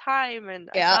at that time and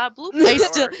I Yeah. saw a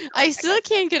blooper." I still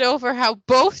can't get over how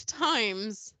both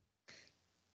times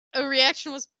a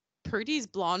reaction was Purdy's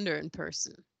blonder in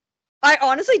person. I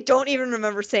honestly don't even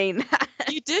remember saying that.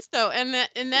 You did though, and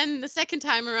then the second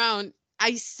time around,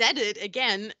 I said it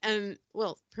again, and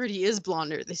well, Purdy is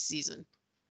blonder this season.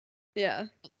 Yeah.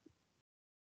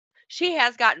 She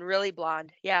has gotten really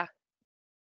blonde. Yeah.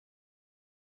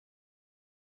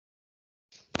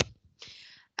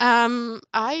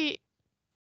 I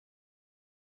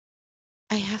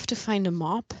have to find a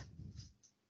mop.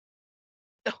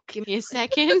 Okay. Give me a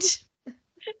second.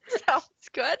 Sounds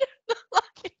good.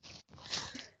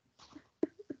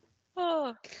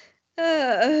 Oh,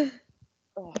 Uh,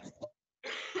 oh.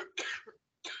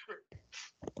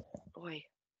 Boy,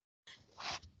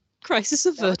 Crisis that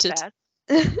was averted. fast.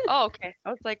 Oh, okay. I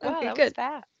was like, wow, okay, that was good.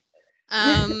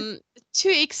 fast. To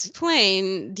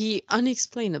explain the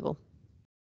unexplainable.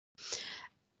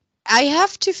 I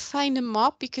have to find a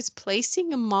mop because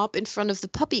placing a mop in front of the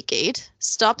puppy gate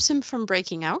stops him from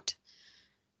breaking out.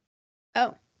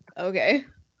 Oh, okay.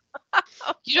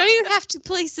 You don't even have to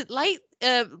place it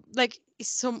like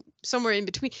somewhere in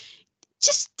between.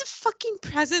 Just the fucking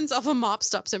presence of a mop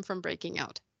stops him from breaking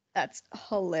out. That's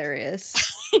hilarious.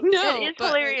 I That know, is but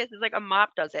like, hilarious. It's like a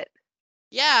mop does it.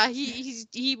 yeah,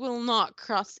 he will not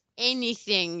cross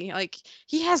anything. Like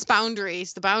he has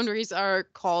boundaries. The boundaries are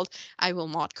called I will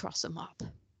not cross a mop.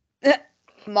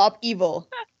 Mop evil.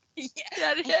 Yeah,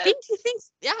 That I is. think he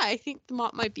thinks. Yeah, I think the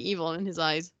mop might be evil in his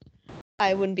eyes.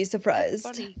 I wouldn't be That's surprised.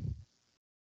 funny.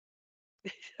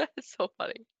 That's so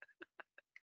funny.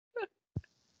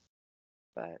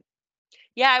 But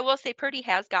yeah, I will say Purdy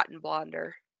has gotten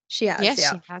blonder She has, Yes,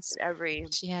 yeah. she has. in every.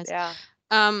 She has. Yeah.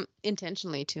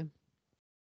 Intentionally too.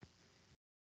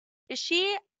 Is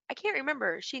she? I can't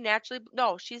remember. Is she naturally?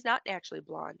 No, she's not naturally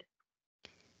blonde.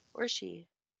 Or is she?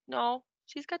 No,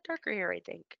 she's got darker hair. I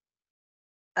think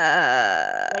light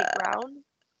Uh, brown,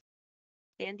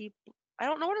 sandy. I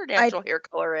don't know what her I natural hair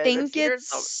color is. I've think seen her in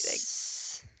so many things.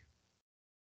 it's.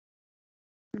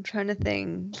 I'm trying to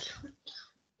think.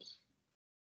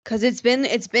 Cause it's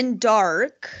been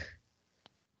dark,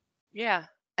 Yeah.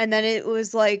 and then it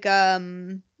was like a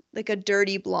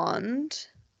dirty blonde.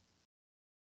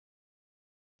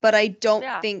 But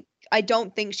Yeah. I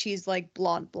don't think she's like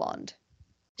blonde.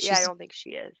 Yeah, I She's. don't think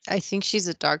she is. I think she's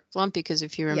a dark blonde because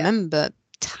if you Yeah. remember,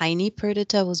 Tiny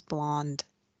Perdita was blonde.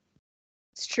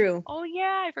 It's true. Oh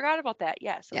yeah, I forgot about that.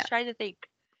 Yes, I Yeah. was trying to think.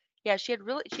 Yeah, she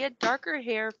had darker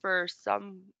hair for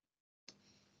some.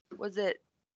 Was it?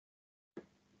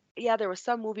 Yeah, there was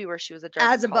some movie where she was a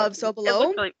darker As color. above, so It below.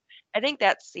 looked really. I think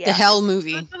that's The yeah. Hell It was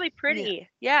movie. really Yeah. pretty.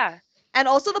 Yeah. And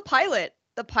also the pilot.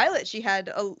 The pilot she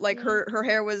had like Mhm. her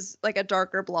hair was like a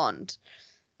darker blonde.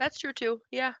 That's true too.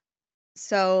 Yeah.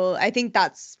 So I think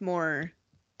that's more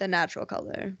the natural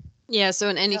color. Yeah. So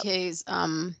in any Yep. case,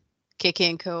 KK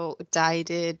and Co dyed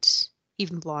it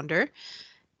even blonder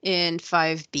in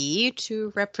 5B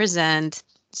to represent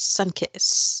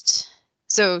Sunkissed.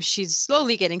 So she's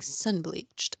slowly getting sun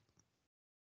bleached.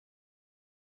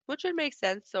 Which would make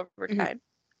sense over Mhm. time.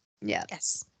 Yeah.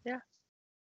 Yes. Yeah.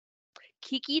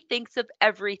 Kiki thinks of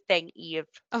everything, Eve.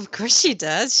 Of course she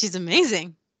does. She's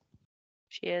amazing.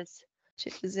 She is. She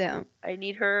is, yeah. I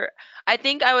need her. I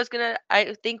think I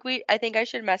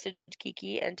should message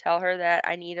Kiki and tell her that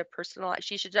I need a personalized.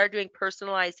 She should start doing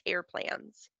personalized hair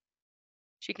plans.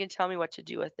 She can tell me what to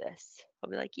do with this. I'll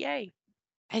be like, yay.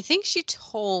 I think she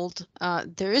told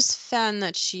there is fan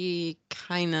that she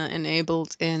kind of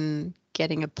enabled in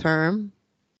getting a perm.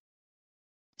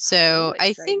 So Ooh,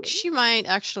 I think exciting. she might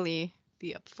actually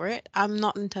be up for it. I'm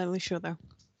not entirely sure though.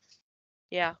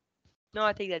 Yeah. No,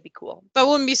 I think that'd be cool. But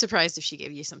wouldn't be surprised if she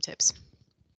gave you some tips.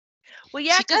 Well,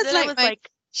 yeah, because then I was like,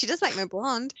 she does like my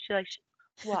blonde. she like,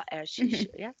 well, as she should.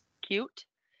 Yeah, cute.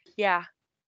 Yeah.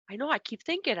 I know. I keep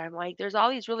thinking, I'm like, there's all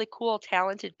these really cool,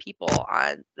 talented people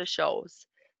on the shows.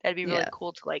 That'd be really Yeah.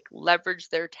 cool to like leverage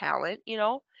their talent,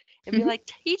 and be Mhm. like,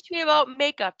 teach me about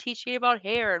makeup, teach me about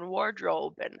hair and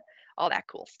wardrobe and all that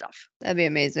cool stuff. That'd be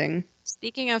amazing.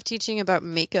 Speaking of teaching about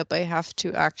makeup, I have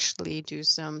to actually do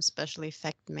some special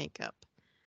effect makeup.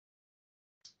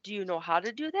 Do you know how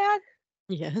to do that?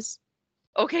 Yes.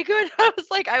 Okay, good. I was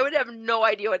like, I would have no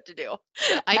idea what to do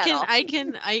I at can all. I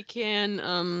can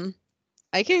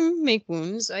I can make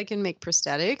wounds, I can make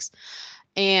prosthetics,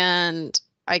 and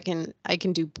I can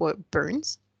do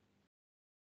burns.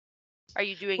 Are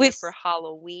you doing it With for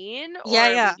Halloween or yeah, are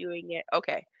we yeah. doing it?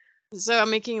 Okay. So I'm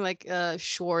making like a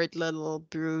short little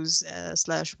bruise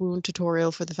slash wound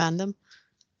tutorial for the fandom.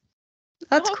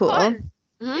 That's Oh, cool. fun.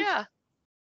 hmm Yeah,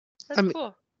 that's I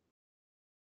cool.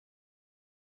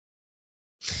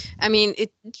 I mean,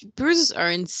 bruises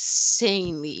are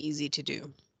insanely easy to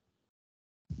do.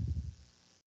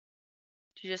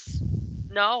 You just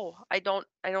no, I don't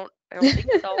think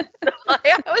so.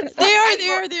 I was They like, are, I'm they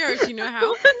are, they are. Do you know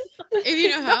how? If you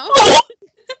know no, how,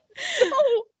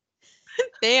 no.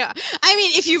 they are. I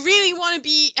mean, if you really want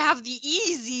to have the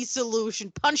easy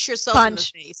solution, punch yourself in the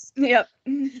Punch. face. Yep.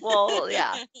 Well,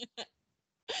 yeah.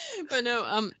 But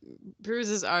no,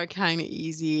 bruises are kind of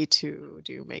easy to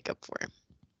do makeup for.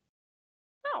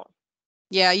 No.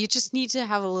 Yeah, you just need to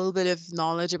have a little bit of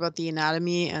knowledge about the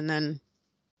anatomy, and then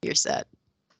you're set.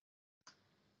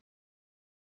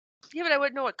 Yeah, but I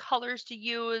wouldn't know what colors to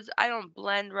use. I don't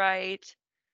blend right.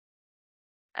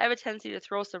 I have a tendency to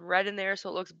throw some red in there so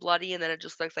it looks bloody and then it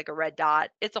just looks like a red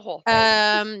dot. It's a whole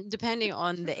thing. Depending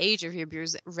on the age of your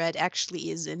beers, red actually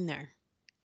is in there.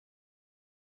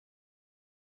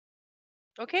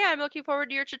 Okay, I'm looking forward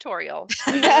to your tutorial.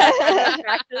 I'm gonna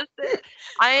practice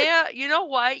it. You know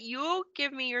what? You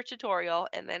give me your tutorial,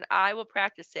 and then I will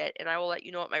practice it, and I will let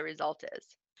you know what my result is.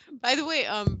 By the way,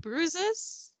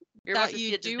 bruises You're about that to you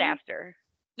see a do, disaster.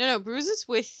 no, bruises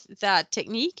with that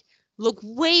technique look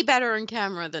way better on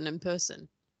camera than in person,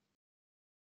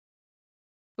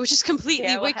 which is Okay,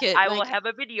 completely wicked. I will Like, have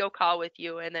a video call with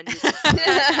you, and then you can tell me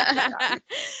what you think done.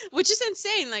 which is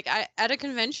insane. Like, I at a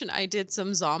convention, I did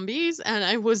some zombies, and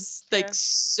I was like Yeah.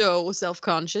 so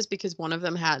self-conscious because one of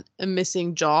them had a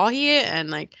missing jaw here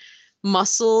and like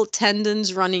muscle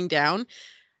tendons running down.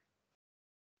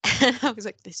 And I was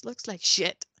like, this looks like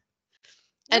shit.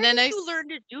 Where And then did you learn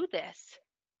to do this?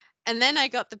 I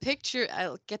got the picture.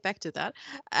 I'll get back to that.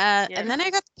 Yeah. And then I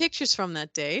got the pictures from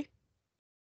that day,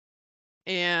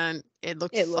 and it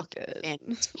looked It looked fucking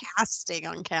good. fantastic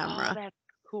on Oh, camera. that's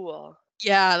cool.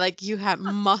 Yeah, like you had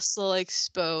muscle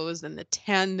exposed, and the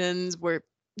tendons were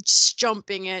just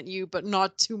jumping at you, but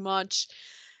not too much.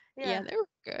 Yeah, Yeah, they were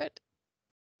good.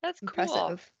 that's cool.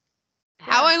 Impressive.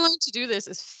 How Yeah. I learned to do this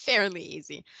is fairly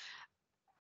easy.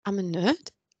 I'm a nerd.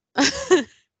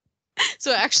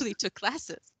 So I actually took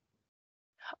classes.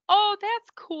 Oh, that's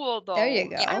cool There you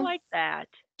though. I go. like that.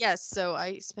 Yes, so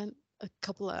I spent a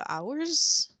couple of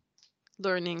hours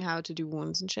learning how to do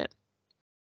wounds and shit.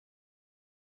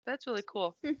 That's really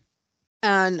cool.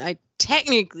 And I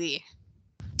technically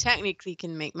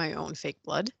can make my own fake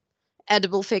blood,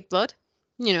 edible fake blood,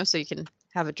 so you can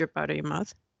have it drip out of your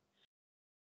mouth.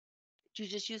 Did you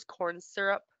just use corn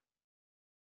syrup?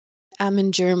 I'm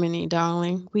in Germany,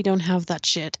 darling. We don't have that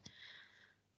shit.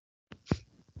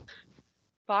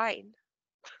 Fine.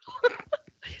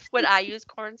 Would I use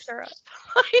corn syrup?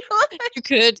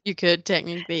 You could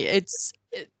technically.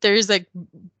 There's like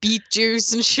beet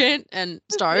juice and shit and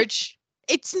starch.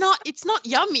 It's not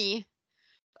yummy,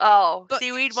 Oh, but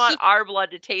see, we'd want our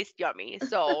blood to taste yummy,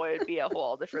 so it'd be a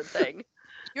whole different thing.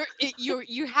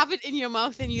 you have it in your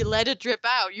mouth and you let it drip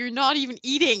out. You're not even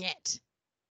eating it.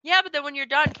 Yeah, but then when you're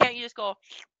done, can't you just go?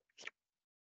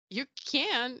 You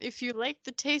can if you like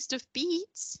the taste of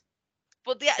beets.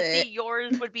 Well, yeah, see,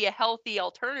 yours would be a healthy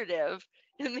alternative.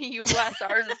 In the U.S.,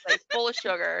 ours is like full of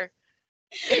sugar.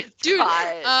 It's Dude,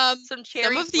 got some some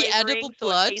cherry of the edible flavoring, so it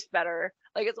blood, tastes better.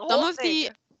 Like it's a some whole of thing.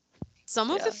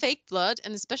 the Yeah, fake blood,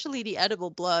 and especially the edible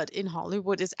blood in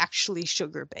Hollywood is actually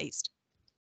sugar based.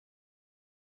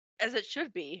 as it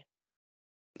should be.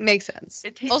 Makes sense.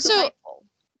 It tastes Also, delightful.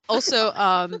 also,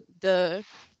 the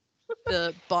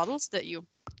bottles that you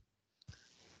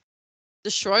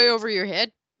destroy over your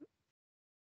head,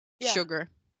 Yeah. sugar.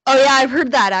 Oh yeah, I've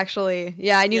heard that actually.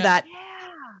 Yeah, I knew Yeah. that.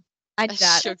 Yeah, I knew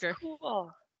that. Sugar. that's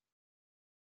cool.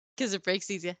 Because it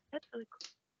breaks easier. That's really cool.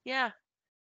 Yeah,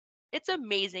 it's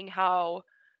amazing how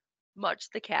much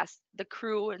the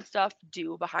crew and stuff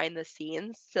do behind the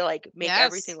scenes to like make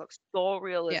everything Yes. look so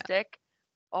realistic.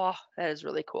 Oh, that is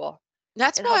really cool.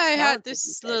 That's And how why I had talented these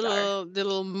this guys are.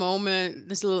 little moment,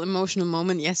 this little emotional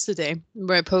moment yesterday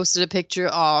where I posted a picture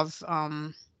of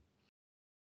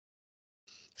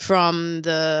from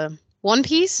the One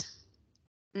Piece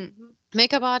Mhm.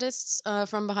 makeup artists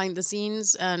from behind the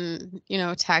scenes, and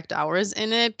tagged ours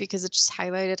in it because it just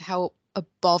highlighted how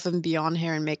above and beyond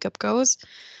hair and makeup goes.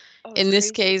 Oh, it's In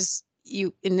this crazy.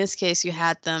 case, you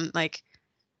had them like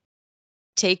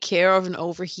take care of an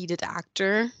overheated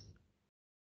actor.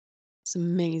 It's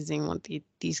amazing what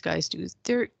these guys do.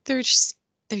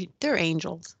 They're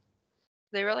angels.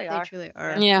 They really They are. truly Yeah.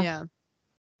 are. Yeah. Yeah.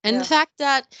 And the Yeah. fact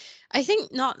that I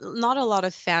think not a lot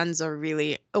of fans are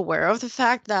really aware of the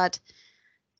fact that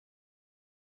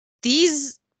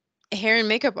these hair and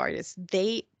makeup artists,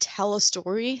 they tell a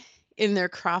story in their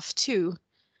craft too.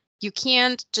 You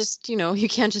can't just, you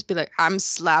can't just be like, I'm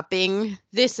slapping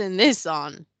this and this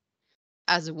on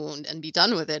as a wound and be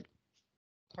done with it.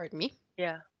 Pardon me.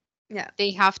 Yeah. Yeah.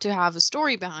 They have to have a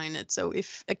story behind it. So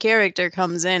if a character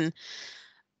comes in,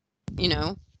 you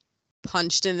know,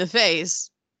 punched in the face,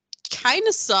 kind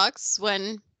of sucks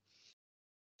when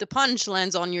the punch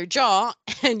lands on your jaw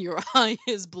and your eye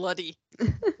is bloody.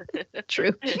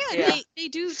 True. Yeah, Yeah. they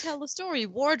do tell a story.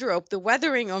 Wardrobe, the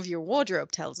weathering of your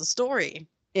wardrobe tells a story.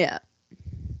 Yeah.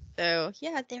 So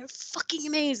yeah, they're fucking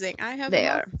amazing. I have They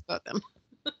emotions are. about them.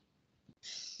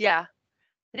 Yeah.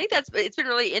 I think it's been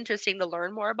really interesting to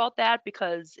learn more about that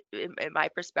because in my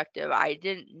perspective, I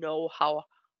didn't know how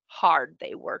hard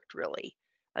they worked really.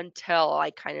 until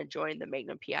I kind of joined the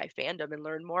Magnum PI fandom and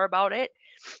learned more about it.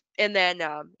 And then,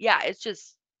 yeah, it's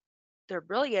just, they're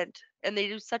brilliant. And they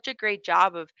do such a great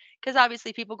job of, because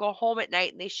obviously people go home at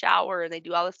night and they shower and they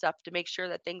do all this stuff to make sure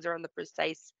that things are in the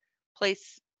precise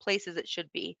places it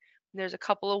should be. And there's a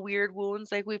couple of weird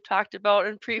wounds like we've talked about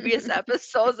in previous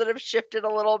episodes that have shifted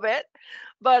a little bit.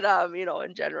 But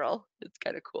in general, it's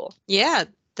kind of cool. Yeah,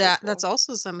 Very that's cool.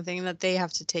 also something that they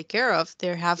have to take care of.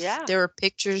 Yeah. There are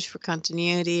pictures for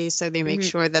continuity, so they make Mhm.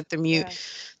 sure that Yeah.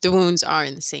 the wounds are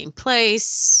in the same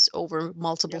place over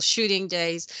multiple Yep. shooting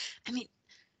days. I mean,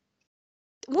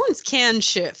 wounds can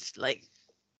shift. Like,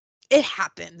 it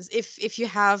happens. If you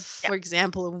have, Yeah. for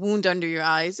example, a wound under your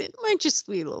eyes, it might just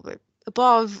be a little bit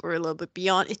above or a little bit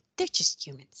beyond. They're just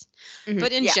humans. Mhm.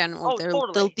 But in Yeah. general, Oh, they'll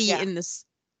totally. be Yeah. in this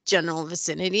general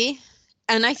vicinity.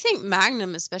 And I think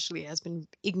Magnum especially has been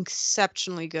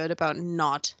exceptionally good about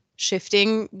not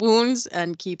shifting wounds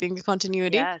and keeping the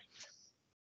continuity. Yes.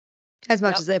 As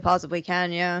much Yep. as they possibly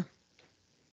can, yeah.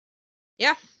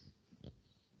 Yeah.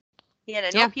 Yeah, and I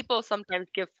know Yeah. people sometimes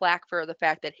give flack for the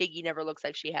fact that Higgy never looks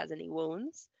like she has any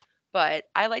wounds, but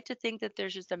I like to think that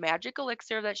there's just a magic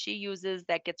elixir that she uses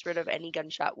that gets rid of any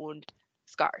gunshot wound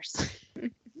scars.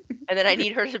 And then I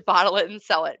need her to bottle it and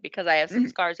sell it because I have some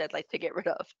scars I'd like to get rid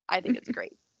of. I think it's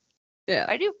great. Yeah.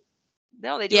 I do.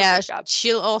 No, they do a Yeah, great job.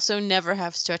 she'll also never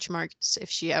have stretch marks if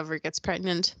she ever gets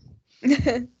pregnant.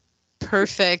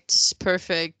 Perfect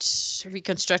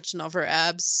reconstruction of her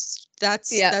abs.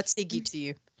 Yeah. That's Iggy to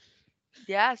you.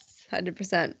 Yes.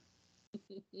 100%.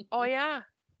 Oh yeah.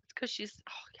 It's because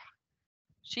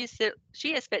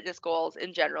she has fitness goals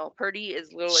in general. Purdy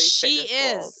is literally She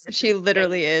fitness goals. is. It's She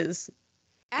literally insane. is.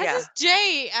 As Yeah. is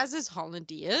Jay, as is Holland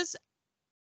Diaz.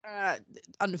 Uh,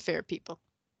 Unfair people.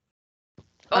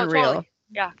 Oh, Unreal. totally.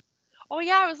 Yeah. Oh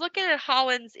yeah, I was looking at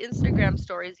Holland's Instagram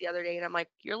stories the other day, and I'm like,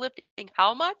 "You're lifting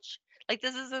how much? Like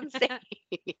this is insane."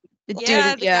 The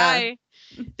Yeah, dude, yeah.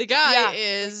 the guy Yeah. Like, oh my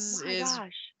is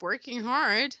gosh. working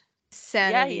hard. Yeah, he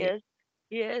Sanity. is.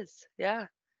 He is. Yeah.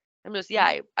 I'm just,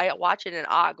 yeah, I watch it in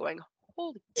awe, going,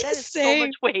 "Holy, that is so much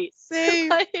Same, weight." same,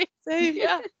 Like, same,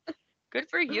 yeah. Good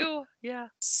for you. Yeah.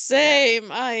 same.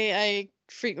 I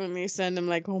frequently send him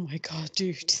like, "Oh my god,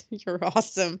 dude, you're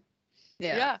awesome."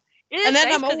 Yeah. Yeah. It And is then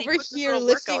nice I'm because he over puts this here little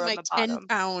workout lifting on my the 10 bottom.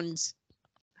 pounds.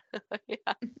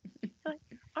 Yeah. Like,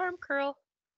 arm curl,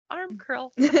 arm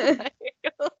curl.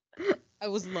 I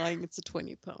was lying. It's a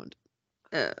 20 pound.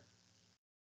 Uh,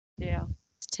 Yeah.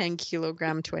 It's 10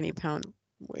 kilogram, 20 pound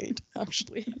weight,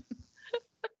 actually.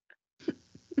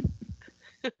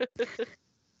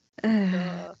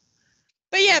 Uh,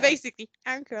 But yeah, yeah. basically,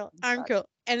 arm curl.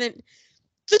 And then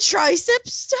the tricep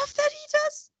stuff that he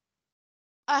does,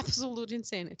 absolute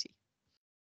insanity.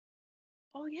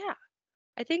 Oh yeah.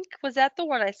 I think was that the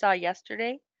one I saw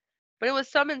yesterday? But it was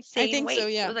some I insane think so, weight.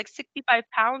 It yeah. was like 65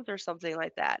 pounds or something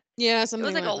like that. Yeah, It was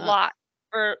something like a like that. lot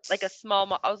for like a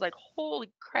small. I was like,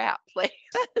 holy crap! Like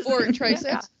that is For yeah.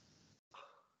 triceps?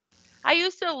 I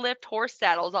used to lift horse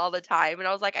saddles all the time, and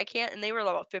I was like, I can't. And they were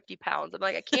about 50 pounds. I'm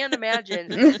like, I can't imagine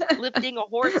lifting a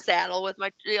horse saddle with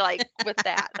my like with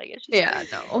that. Like it's just yeah,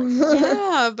 crazy. no.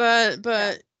 Yeah, Yeah.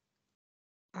 but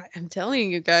I'm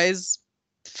telling you guys,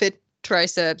 fit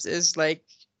triceps is like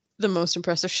the most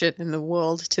impressive shit in the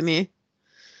world to me.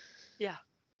 Yeah.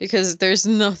 Because there's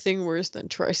nothing worse than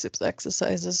triceps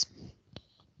exercises.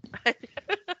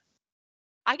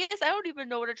 I guess I don't even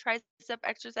know what a tricep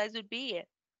exercise would be.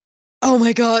 Oh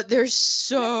my god, they're That would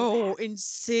so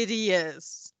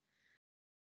insidious.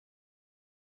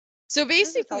 So doesn't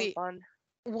sound basically, fun.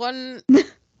 one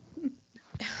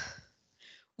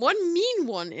one mean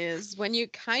one is when you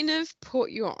kind of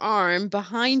put your arm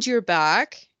behind your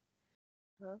back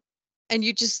Huh? and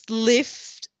you just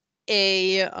lift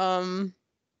a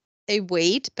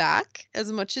weight back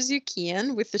as much as you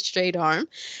can with the straight arm.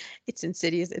 It's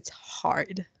insidious. It's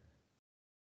hard.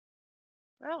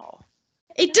 Oh.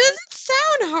 It doesn't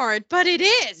sound hard, but it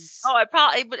is. Oh, I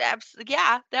probably would.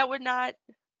 Yeah, that would not.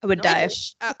 I would No. die.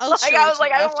 I'll Like show I it was to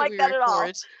like, you I don't after like we that at all.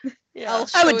 record. Yeah. I'll I would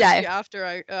show it to die. you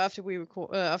after we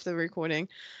record after the recording.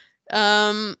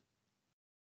 Um,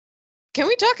 can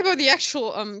we talk about the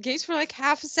actual case for like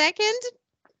half a second?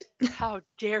 How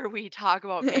dare we talk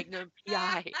about Magnum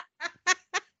PI?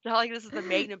 It's not like this is the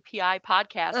Magnum PI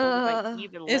podcast hosted by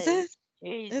Eve and Is it? Liz.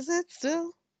 Jeez. Is it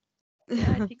still? Yeah,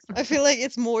 I think so. I feel like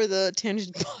it's more the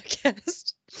tangent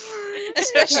podcast,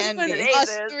 especially Can when be. it's us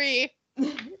Today's is. three.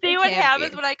 See what Can't happens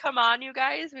be. when I come on, you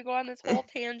guys? We go on this whole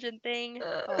tangent thing.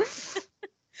 Oh,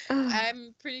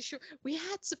 I'm pretty sure we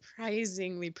had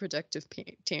surprisingly productive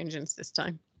tangents this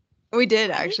time. We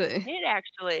did, I think we actually. did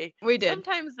actually. We did.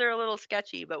 Sometimes they're a little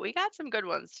sketchy, but we got some good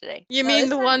ones today. You No, mean this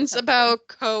the time ones sounds about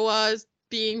Koas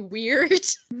being weird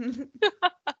good.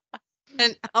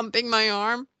 and humping my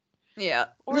arm? Yeah.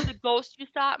 Or the ghost you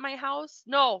saw at my house?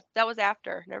 No, that was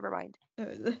after. Never mind.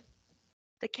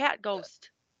 The cat ghost.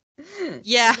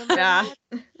 Yeah. Remember Yeah.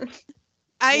 that?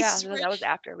 I Yeah, swear. that was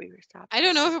after we were stopped. I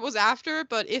don't know if it was after,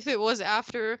 but if it was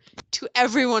after, to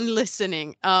everyone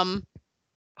listening,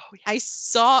 Oh yeah. I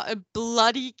saw a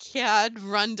bloody cat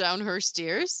run down her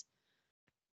stairs.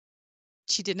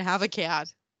 She didn't have a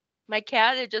cat. My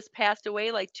cat had just passed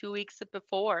away like 2 weeks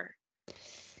before.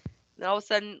 And all of a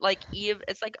sudden, like Eve,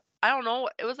 it's like I don't know.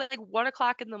 It was like 1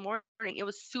 o'clock in the morning. It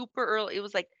was super early. It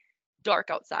was like dark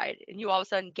outside, and you all of a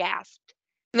sudden gasped.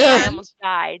 And I And almost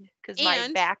died because my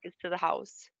and back is to the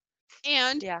house.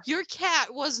 and Yeah, your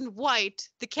cat wasn't white.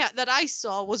 The cat that I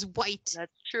saw was white.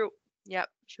 that's true. Yep,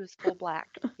 she was full black.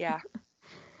 Yeah,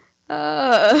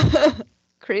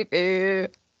 Creepy.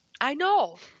 I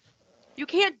know. You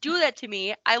can't do that to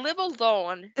me. I live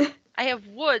alone. I have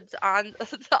woods on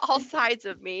all sides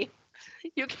of me.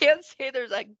 You can't say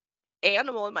there's like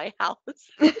animal in my house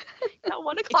at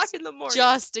 1 o'clock It's in the morning.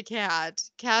 just a cat.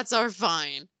 Cats are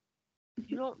fine.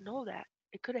 You don't know that.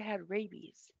 It could have had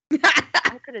rabies.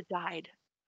 I could have died.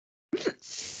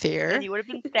 Fair. And you would have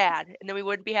been sad. And then we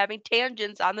wouldn't be having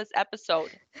tangents on this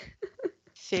episode.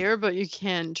 Fair, but you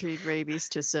can treat rabies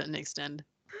to a certain extent.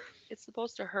 It's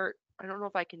supposed to hurt. I don't know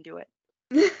if I can do it.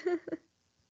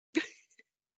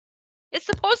 It's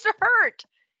supposed to hurt.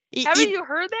 Haven't you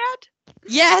heard that?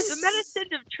 Yes. The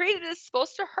medicine of treating is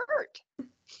supposed to hurt.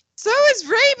 So is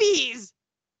rabies.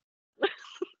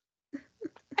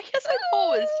 I guess I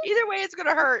know. Either way, it's going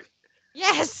to hurt.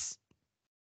 Yes.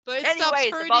 But it stops Anyways,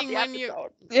 about hurting the when you.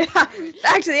 episode. Yeah.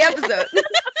 Back to the episode. The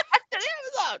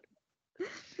episode.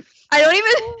 I don't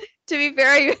even. To be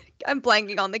fair, I'm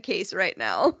blanking on the case right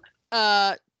now.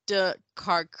 The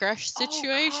car crash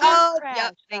situation. Oh, Crash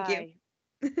yep, thank you.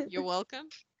 guy. You're welcome.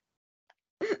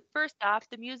 First off,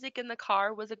 the music in the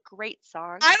car was a great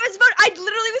song. I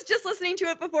literally was just listening to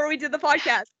it before we did the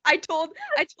podcast. I told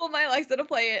my Alexa to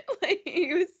play it. Like,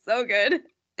 it was so good.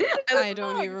 I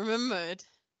don't even remember it.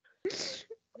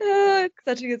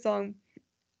 Such a good song.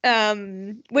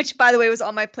 Which by the way was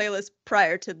on my playlist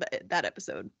prior to that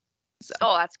episode. So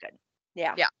Oh, that's good.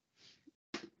 Yeah. Yeah.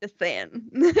 just saying.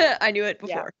 I knew it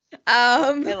Yeah. before. I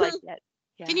like that.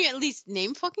 Yeah. Can you at least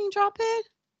name fucking drop it?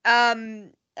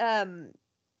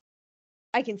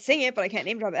 I can sing it, but I can't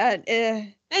name drop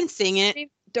it. And sing it.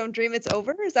 Don't Dream It's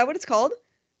Over. Is that what it's called?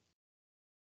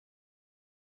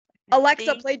 Alexa,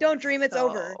 think play Don't Dream It's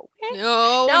Over. so.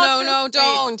 No, No, no,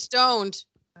 just no, don't.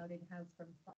 That's what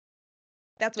it's called.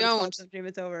 Don't. Don't Dream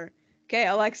It's Over. Okay,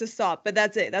 Alexa, stop. But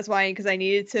that's it. That's why, because I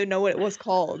needed to know what it was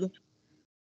called.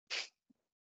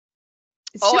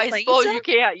 It's Oh, still I playing suppose stuff? you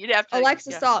can't. You'd have to.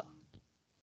 Alexa, yeah. stop.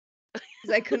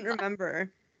 Because I couldn't remember.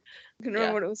 Couldn't remember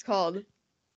Yeah. what it was called.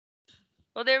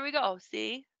 Well, there we go.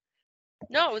 See?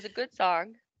 No, it was a good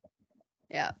song.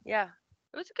 Yeah. Yeah.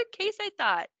 It was a good case, I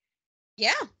thought.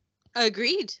 Yeah,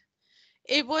 agreed.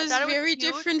 It was thought it was very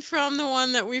cute. different from the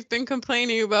one that we've been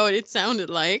complaining about. It sounded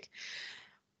like.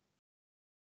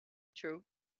 True.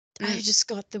 I just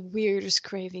got the weirdest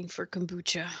craving for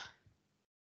kombucha.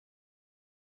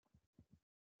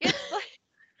 It's like,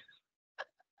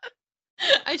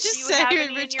 I just you have said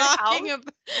any we're in your talking house?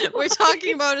 about we're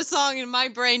talking about a song, and my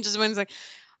brain just went like,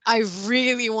 I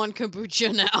really want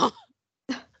kombucha now.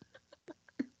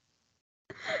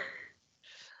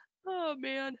 oh,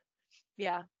 man.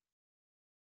 Yeah.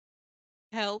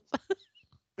 Help.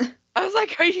 I was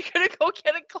like, are you going to go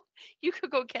get a. You could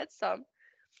go get some.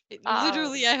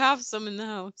 Literally, I have some in the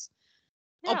house.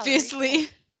 Yeah, there you go. Obviously.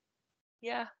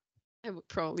 Yeah. I would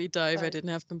probably die if I But- didn't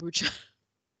have kombucha.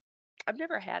 I've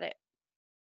never had it.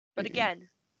 But Mm-mm. again,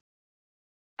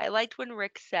 I liked when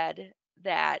Rick said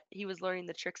that he was learning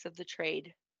the tricks of the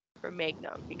trade from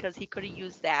Magnum because he could have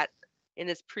used that in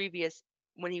his previous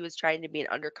when he was trying to be an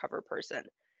undercover person. and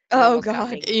Oh, almost got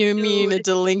God. Magnum You mean a sued.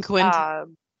 delinquent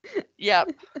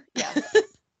Yep. Yeah.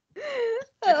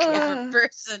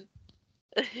 person?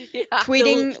 Yeah.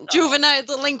 Tweeting, Juvenile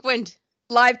delinquent.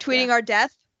 live tweeting our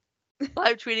death.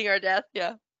 Live tweeting our death.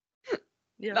 Yeah.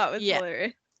 Yeah. That was Yeah.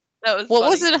 hilarious. That was What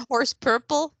was funny. it? Horse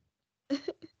purple?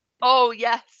 Oh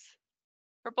yes.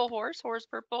 Purple horse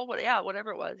purple. What? Yeah,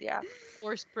 whatever it was. Yeah.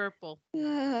 Horse purple.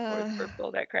 Horse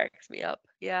purple. That cracks me up.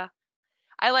 Yeah.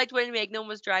 I liked when Magnum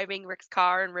was driving Rick's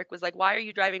car and Rick was like, "Why are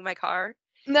you driving my car?"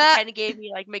 Nah. Kind of gave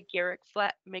me like McGarrett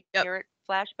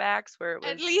flashbacks where it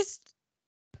was.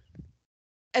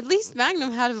 At least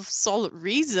Magnum had a solid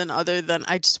reason other than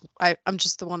I'm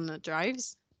just the one that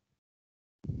drives.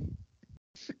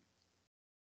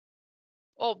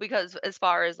 Oh, because as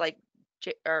far as like,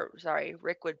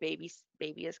 Rick would baby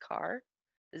his car.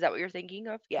 Is that what you're thinking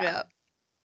of? Yeah. Yeah.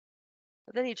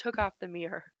 But then he took off the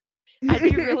mirror. I'd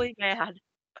be really mad.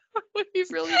 I would be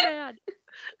really mad.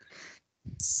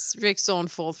 It's Rick's own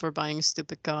fault for buying a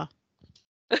stupid car.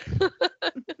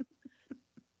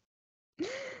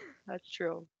 That's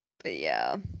true. But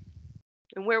yeah.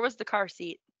 And where was the car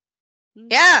seat?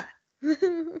 Yeah.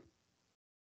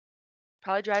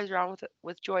 Probably drives around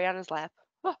with Joy on his lap.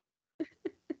 Oh,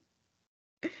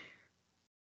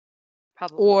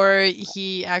 probably. Or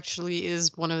he actually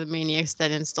is one of the maniacs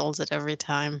that installs it every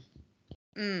time.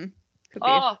 Could be.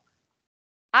 Oh,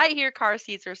 I hear car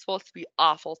seats are supposed to be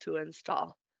awful to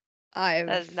install. That I've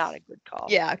is not a good call.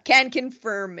 Yeah, can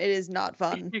confirm it is not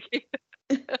fun.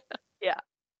 Yeah.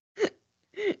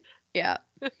 Yeah.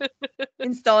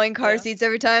 Installing car Yeah. seats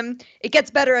every time. It gets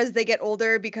better as they get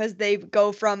older because they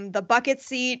go from the bucket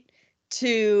seat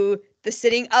to the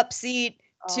sitting up seat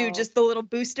to Oh, just the little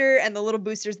booster, and the little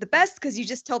booster's the best because you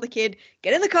just tell the kid,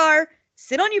 get in the car,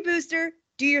 sit on your booster,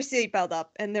 do your seatbelt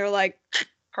up, and they're like,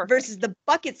 perfect. versus the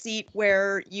bucket seat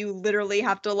where you literally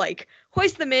have to like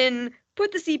hoist them in,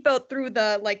 put the seatbelt through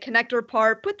the like connector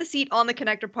part, put the seat on the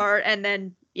connector part, and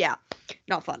then yeah,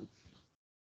 not fun.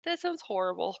 That sounds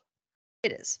horrible.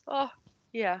 It is. Oh,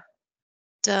 yeah.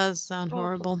 Does sound Awful.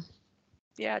 horrible.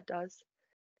 Yeah, it does.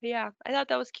 But yeah, I thought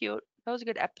that was cute. That was a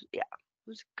good yeah. It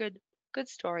was a good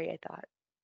story, I thought.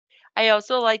 I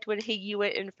also liked when Higgy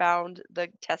went and found the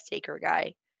test taker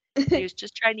guy. He was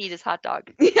just trying to eat his hot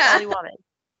dog. That's all Yeah. he wanted.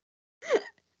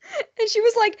 And she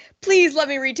was like, please let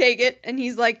me retake it. And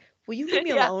he's like, will you leave me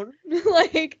Yeah. alone?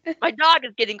 Like, My dog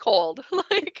is getting cold.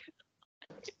 Like,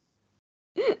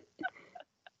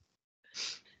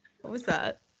 what was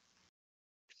that?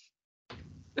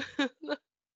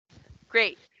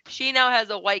 great. She now has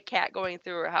a white cat going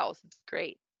through her house. It's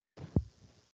great.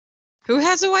 Who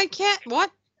has a white cat?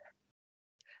 What?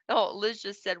 Oh, Liz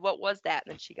just said, "What was that?"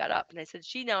 And then she got up, and I said,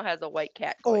 "She now has a white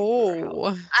cat going through her house."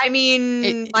 Oh, I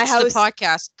mean, my it's house the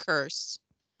podcast curse.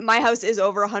 my house is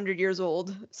over 100 years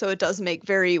old, so it does make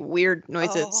very weird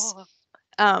noises.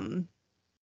 Oh,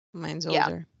 Mine's Yeah.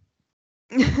 older.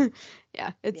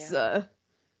 Yeah, it's yeah.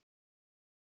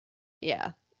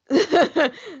 yeah.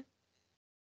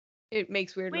 It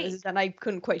makes weird Wait. noises, and I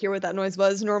couldn't quite hear what that noise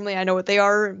was. Normally I know what they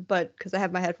are, but because I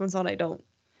have my headphones on, I don't.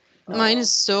 Mine Oh,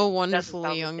 is so doesn't wonderfully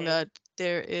sound the young same. that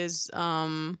there is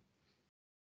not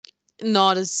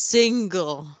a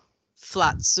single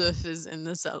flat surface in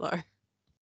the cellar.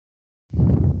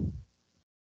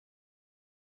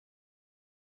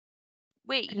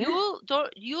 Wait,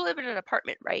 you live in an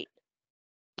apartment, right?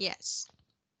 Yes.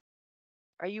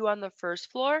 Are you on the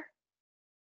first floor?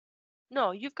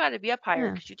 No, you've got to be up higher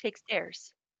Yeah. because you take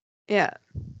stairs. Yeah.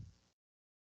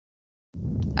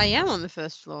 I am on the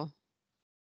first floor.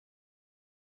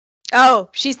 Oh,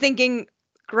 she's thinking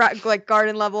like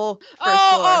garden level first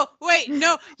floor. Oh, wait,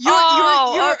 no,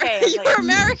 Oh, okay, you're okay.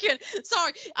 American.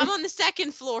 Sorry, I'm on the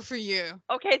second floor for you.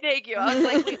 Okay, thank you. I was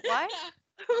like, wait, what?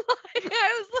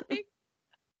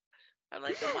 I'm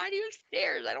like, then why do you have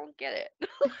stairs? I don't get it.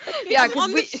 Yeah, I'm because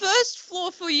on the first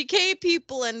floor for UK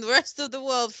people, and the rest of the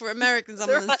world for Americans. I'm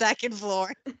on the second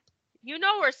floor. You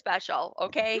know we're special,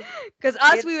 okay? Because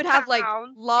us, It's we would have like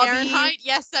town. lobby, Fahrenheit,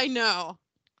 yes, I know.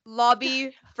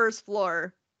 lobby, first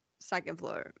floor, second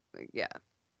floor. Like, yeah.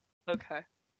 Okay.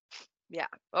 Yeah.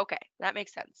 Okay. That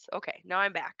makes sense. Okay. Now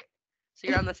I'm back. So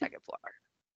you're on the second floor.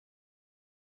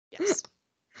 Yes.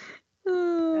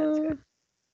 That's good.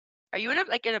 Are you in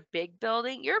a big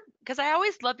building? Because I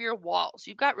always love your walls.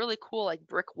 You've got really cool like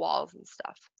brick walls and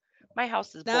stuff. My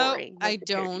house is No, boring. I compared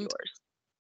to don't. yours.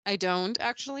 I don't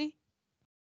actually.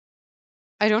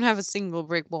 I don't have a single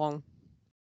brick wall.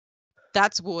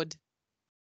 That's wood.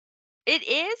 It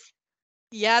is?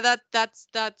 Yeah, that's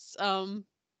a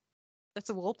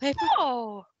wallpaper.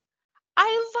 Oh,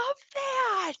 I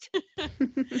love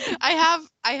that.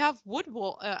 I have wood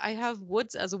wall. I have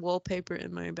woods as a wallpaper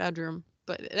in my bedroom,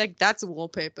 but like that's a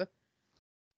wallpaper.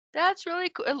 That's really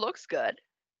cool. It looks good.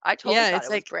 I totally Yeah, thought it's it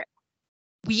was like brick.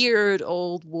 weird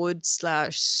old wood /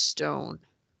 stone.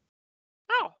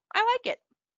 Oh, I like it.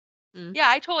 Mm. Yeah,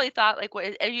 I totally thought like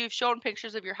and you've shown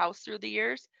pictures of your house through the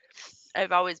years.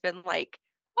 I've always been like,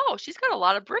 oh, she's got a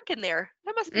lot of brick in there.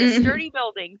 That must be a sturdy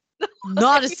building.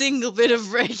 Not a single bit of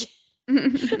brick.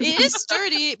 It is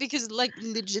sturdy because like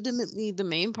legitimately the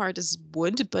main part is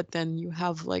wood, but then you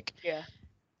have like Yeah.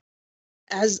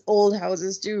 as old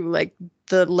houses do, like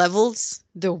the levels,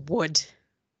 the wood.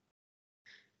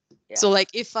 Yeah. So like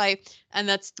and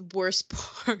that's the worst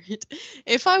part,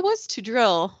 if I was to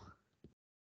drill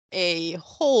a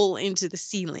hole into the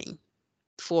ceiling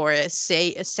for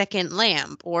say a second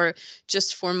lamp, or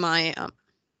just for my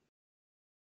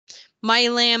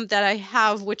lamp that I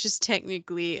have, which is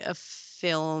technically a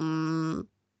film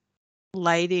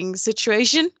lighting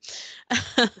situation.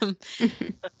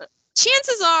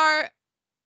 Chances are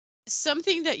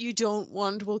something that you don't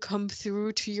want will come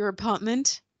through to your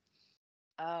apartment.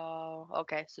 Oh,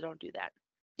 okay. So don't do that.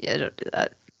 Yeah, don't do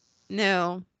that.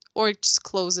 No. Or just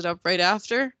close it up right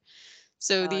after.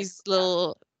 So these Yeah.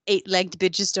 little 8-legged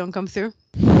bitches don't come through.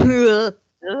 Ugh.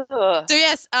 So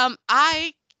yes,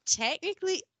 I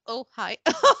technically hi. Oh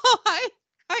hi.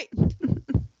 Hi.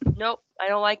 Nope, I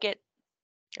don't like it.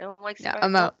 I don't like Yeah, spider.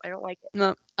 I'm Nope, out. I don't like it.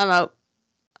 No, I'm out.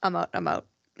 I'm out. I'm out.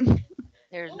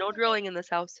 There's no drilling in this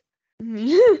house.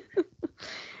 Yeah.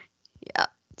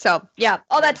 So, yeah,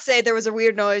 all that to say, there was a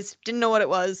weird noise. Didn't know what it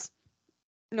was.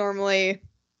 Normally,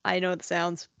 I know the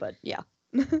sounds, but yeah.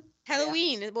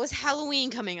 Halloween. It was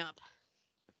Halloween coming up.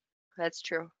 That's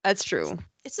true. That's true.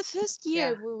 It's the first year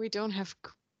Yeah. where we don't have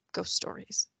ghost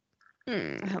stories for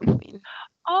Hmm. Halloween.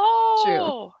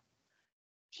 Oh,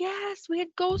 yes, we had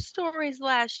ghost stories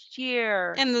last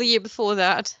year. And the year before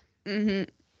that. Mm-hmm.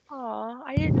 Oh,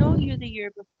 I didn't know you the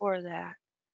year before that.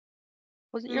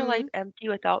 Wasn't your life Mhm. empty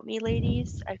without me,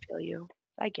 ladies? I feel you.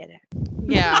 I get it.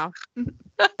 Yeah.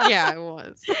 Yeah, it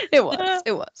was. It was.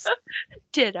 It was.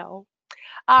 Ditto.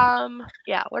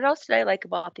 Yeah, what else did I like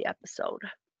about the episode?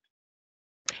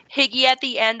 Higgy at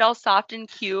the end, all soft and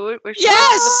cute, where she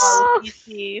goes to the bar with Yes!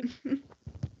 PC.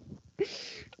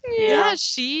 Yeah, Yeah.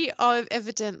 she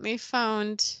evidently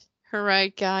found her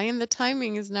right guy, and the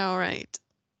timing is now right.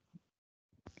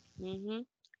 Mhm.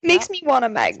 Makes Yep. me want a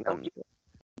So Magnum. cute.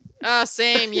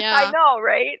 Same, I yeah. know,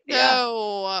 right? Yeah.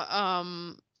 So,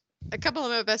 a couple of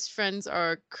my best friends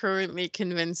are currently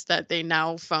convinced that they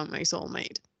now found my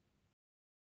soulmate.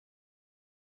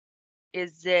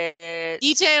 Is it?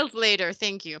 Details later,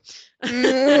 thank you. No,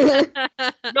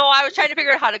 I was trying to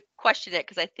figure out how to question it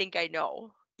because I think I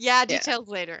know. Yeah, details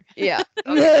later. Yeah.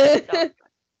 Okay. Sounds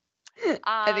good.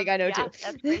 I think I know Yeah, too.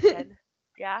 that's great then.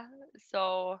 Yeah.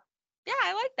 So, yeah,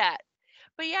 I like that.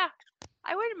 But yeah,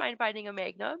 I wouldn't mind finding a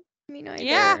Magnum Me Yeah.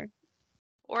 neither.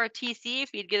 or a TC if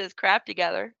he'd get his crap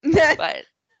together. But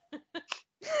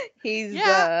He's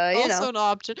Yeah, you also know. an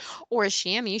option. Or a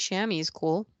chamois. Chamois is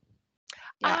cool.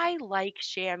 Yeah. I like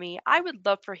Shammy. I would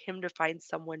love for him to find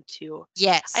someone too.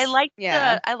 Yes.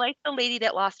 Yeah. I like the lady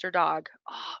that lost her dog.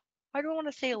 Oh, I don't want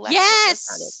to say Alexis. That's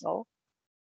not it Yes. though.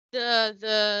 The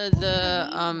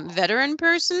veteran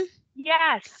person.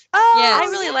 Yes. Oh, I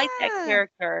Yes. really like that yeah.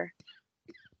 character.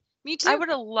 Me I too. would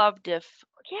have loved if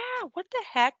yeah, what the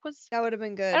heck was That would have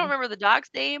been I don't good. remember the dog's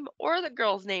name or the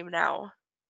girl's name now.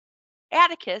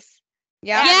 Atticus.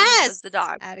 Yeah. Addie was Yes. the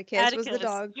dog. Atticus was the Atticus.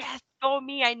 dog. Yes, go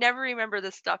me. I never remember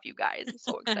this stuff, you guys. I'm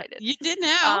so excited. You did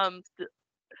now.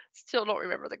 Still don't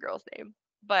remember the girl's name.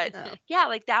 But Oh. yeah,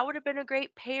 like that would have been a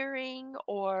great pairing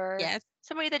or Yes.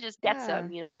 somebody that just gets Yeah.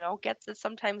 them, gets it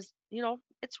sometimes,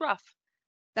 it's rough.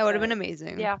 That would have been But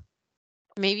amazing. yeah,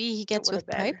 Maybe he it gets would have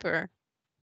with been. Piper.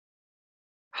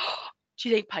 Do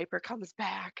you think Piper comes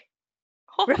back?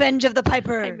 Revenge of the I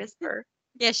Piper. miss her.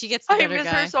 Yeah, she gets the I better miss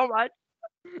guy. her so much.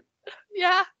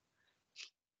 Yeah.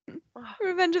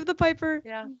 Revenge of the Piper.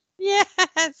 Yeah,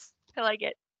 Yes. I like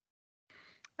it.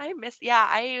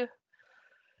 Yeah,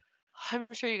 I'm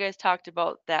sure you guys talked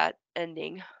about that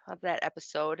ending of that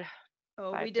episode,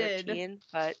 Oh, we did. 513,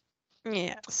 but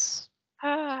Yes.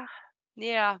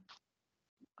 yeah,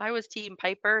 I was Team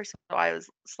Piper, so I was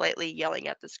slightly yelling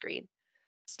at the screen.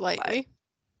 Slightly.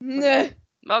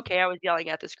 Okay, I was yelling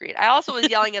at the screen. I also was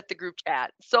yelling at the group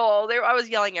chat, so I was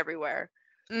yelling everywhere.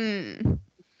 Mm.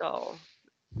 So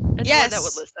anyone that would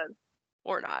Yes. listen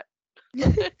or not.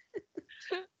 Yeah,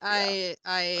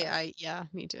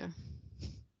 me too.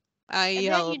 I And then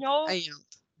yelled. I yelled.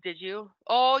 did you?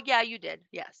 Oh yeah, you did.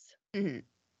 Yes. Mhm.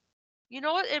 You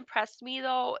know what impressed me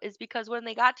though is because when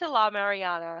they got to La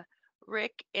Mariana,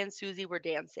 Rick and Susie were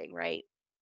dancing, right?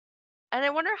 And I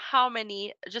wonder how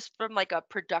many, just from like a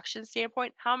production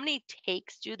standpoint, how many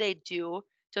takes do they do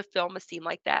to film a scene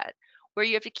like that where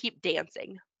you have to keep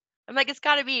dancing? I'm like, it's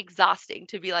got to be exhausting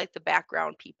to be like the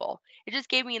background people. It just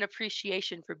gave me an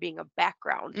appreciation for being a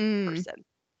background Mm. person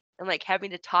and like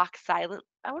having to talk silent.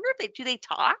 I wonder if they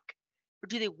talk or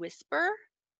do they whisper?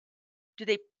 Do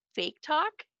they fake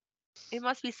talk? It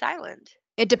must be silent.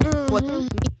 It depends what.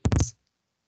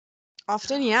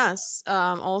 Often, yes.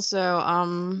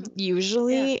 Also,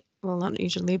 usually, well, not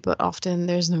usually, but often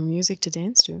there's no music to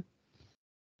dance to.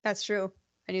 That's true.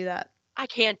 I knew that. I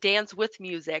can't dance with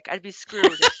music. I'd be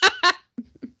screwed. God.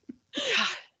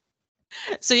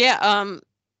 So yeah,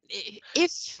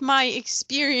 if my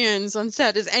experience on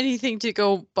set is anything to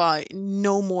go by,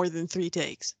 no more than 3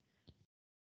 takes.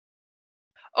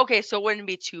 Okay, so it wouldn't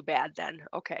be too bad then.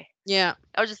 Okay. Yeah.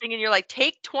 I was just thinking you're like,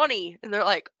 take 20. And they're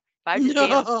like, if I have to say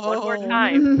it one more No.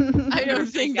 time, I you're gonna don't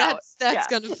freak think out. that's Yeah,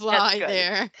 gonna that's fly good.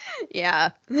 there. Yeah.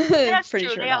 That's Pretty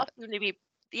true. sure They all not. seem to be,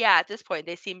 yeah, at this point,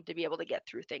 they seem to be able to get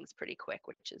through things pretty quick,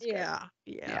 which is good. Yeah.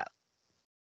 Yeah. Yeah.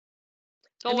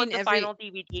 So I with mean, the every final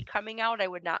DVD coming out, I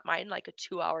would not mind like a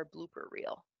 2-hour blooper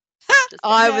reel. Just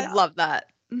Oh, saying. I yes. would love that.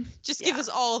 Just give Yeah. us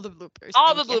all the bloopers.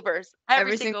 All the Thank you. bloopers. Every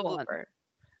Every single single one. blooper.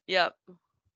 Yep.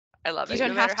 I love You it. don't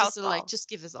No have matter to how select. small. Just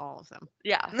give us all of them.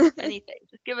 Yeah. Anything.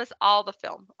 Just give us all the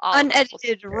film. All of it. We'll Unedited,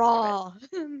 take care of it. raw.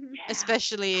 Yeah.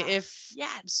 Especially Ah, if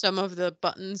yes. some of the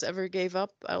buttons ever gave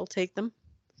up, I'll take them.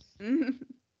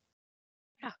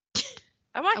 Yeah.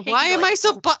 I want Higgy Why to am like I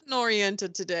so button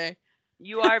oriented today?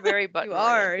 You are very button You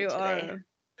are. oriented You today. are.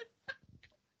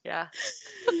 Yeah.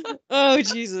 Oh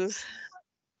Jesus.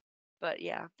 But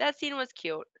yeah, that scene was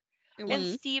cute. It And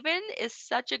was. Steven is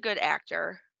such a good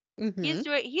actor. Mm-hmm.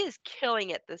 He is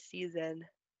killing it this season.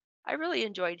 I really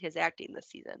enjoyed his acting this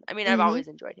season. I mean, I've Mm-hmm. always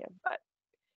enjoyed him, but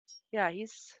yeah,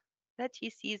 that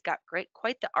TC's got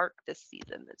quite the arc this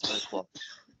season. It's really cool.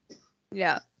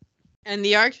 Yeah. And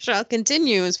the arc shall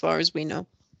continue as far as we know.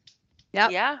 Yep.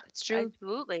 Yeah, It's true.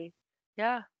 absolutely.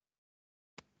 Yeah,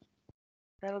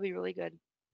 that'll be really good.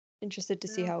 Interested to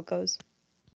see Yeah. how it goes.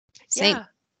 Same. Yeah,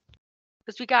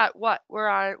 because we got what? We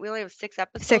only have 6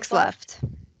 episodes 6 left.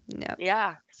 Yep.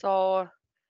 Yeah, so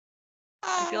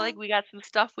I feel like we got some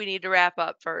stuff we need to wrap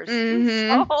up first.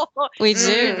 Mhm. So We it will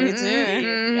do. be We do.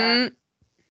 interesting. Yeah, Mhm.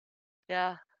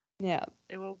 yeah, Yeah.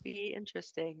 it will be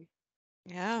interesting.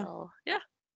 Yeah. So yeah.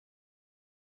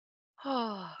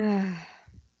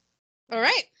 All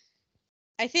right.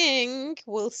 I think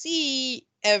we'll see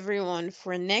everyone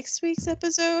for next week's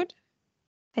episode.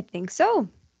 I think so.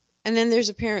 And then there's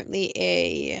apparently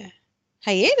a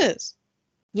hiatus.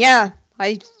 Yeah,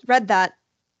 I read that.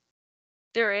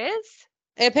 There is?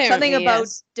 Apparently, Something about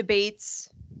yes. debates.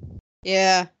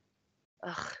 Yeah.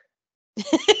 Ugh.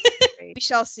 We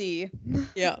shall see.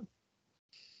 Yeah.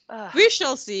 Ugh. We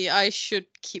shall see. I should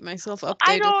keep myself Well,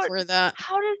 I updated don't. for that.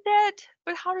 How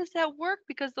does that work?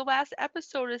 Because the last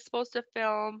episode is supposed to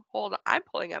film. Hold on, I'm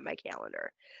pulling up my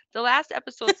calendar. The last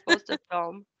episode is supposed to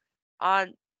film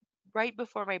on right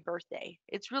before my birthday.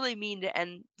 It's really mean to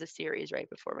end the series right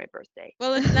before my birthday.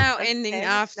 Well, it's now That's ending 10,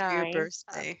 after your 9,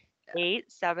 birthday.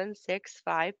 8, 7, 6,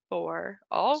 5, 4.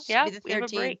 Oh, yeah, Be the we have a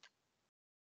 13th. break.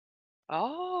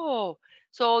 Oh,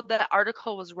 so the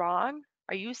article was wrong?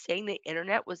 Are you saying the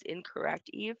internet was incorrect,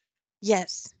 Eve?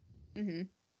 Yes. Mm-hmm.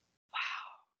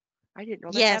 Wow, I didn't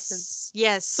know that happened.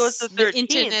 Yes. So it's the The 13th.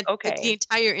 internet, the Okay,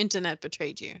 entire internet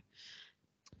betrayed you.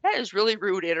 that is really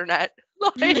rude, internet.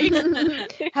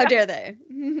 Like, How dare they?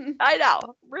 I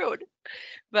know, rude.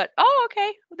 But oh,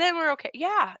 okay, then we're okay.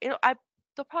 Yeah,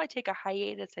 they'll probably take a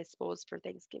hiatus, I suppose, for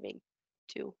Thanksgiving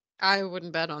too. I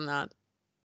wouldn't bet on that.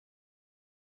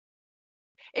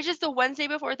 It's just the Wednesday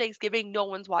before Thanksgiving, no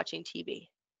one's watching TV.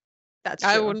 That's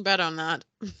I true. wouldn't bet on that.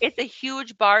 It's a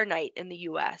huge bar night in the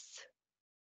US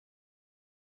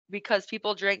because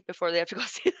people drink before they have to go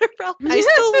see their relatives. I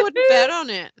still wouldn't bet on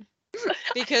it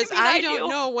because mean, I I don't do.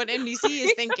 know what NBC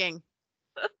is thinking.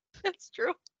 That's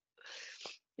true.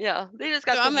 Yeah, they just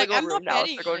got So some I'm like, wiggle I'm room not now.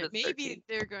 betting They're on going to it. the Maybe 13th.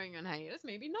 they're going on hiatus,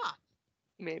 maybe not.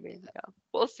 Maybe. Yeah,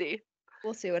 we'll see.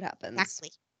 We'll see what happens.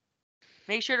 Exactly.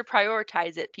 Make sure to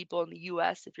prioritize it, people in the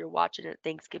US, if you're watching it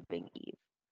Thanksgiving Eve.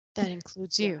 That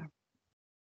includes Yeah. you.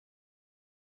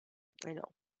 I know.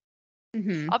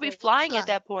 Mm-hmm. I'll be Well, flying fly. at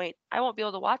that point. I won't be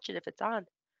able to watch it if it's on,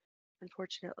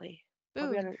 unfortunately.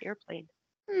 I'll be on Boo. an airplane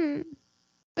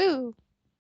Boo.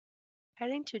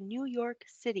 heading to New York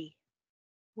City.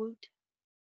 Woot.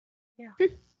 Yeah.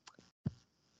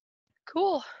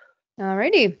 Cool.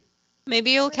 Alrighty.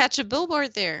 Maybe you'll catch a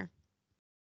billboard there.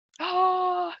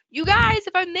 Oh, you guys,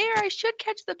 if I'm there, I should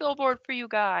catch the billboard for you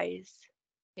guys.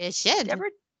 It should.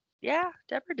 Deborah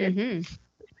did Mm-hmm.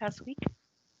 this past week.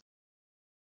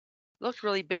 Looked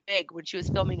really big when she was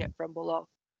filming it from below.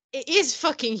 It is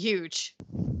fucking huge.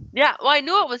 Yeah, well, I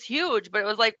knew it was huge, but it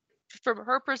was like from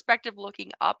her perspective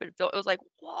looking up, it was like,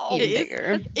 whoa, Even It is-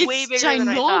 bigger. it's way bigger than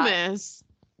I thought. ginormous.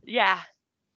 Yeah,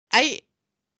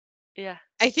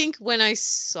 I think when I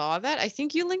saw that, I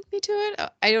think you linked me to it.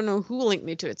 I don't know who linked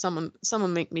me to it. Someone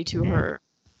linked me to her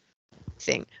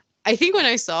thing. I think when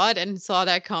I saw it and saw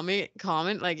that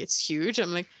comment like it's huge,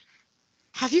 I'm like,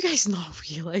 have you guys not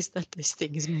realized that this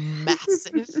thing is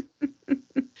massive?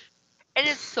 and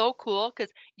it's so cool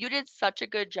because you did such a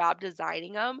good job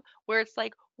designing them, where it's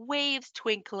like, waves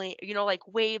twinkling, like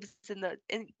waves and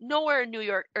nowhere in New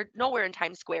York or nowhere in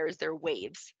Times Square is there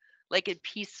waves, like in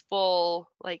peaceful,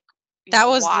 like,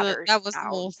 water That was the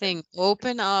whole sounds and thing.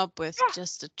 Open up with yeah.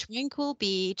 just a tranquil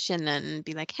beach and then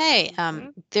be like, "Hey, Hmm.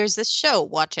 there's this show.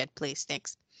 Watch it, please.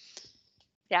 Thanks."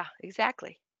 Yeah,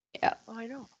 exactly. Yeah. Oh, I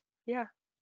know. Yeah.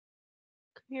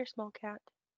 Come here, small cat.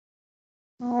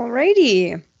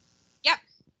 Alrighty. Yep.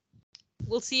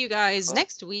 We'll see you guys Cool.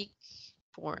 next week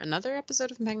for another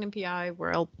episode of Magnum PI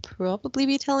where I'll probably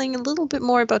be telling a little bit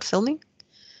more about filming.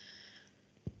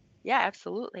 Yeah,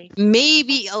 absolutely.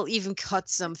 Maybe I'll even cut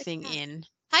something in.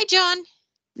 Hi, John.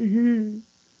 Mm-hmm.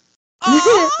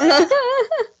 Oh,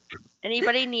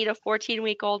 Anybody need a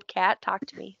 14-week-old cat? Talk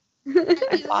to me. I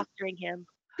I'm do. fostering him.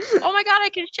 Oh my god, I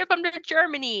can ship him to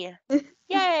Germany.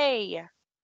 Yay.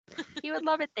 He would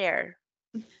love it there.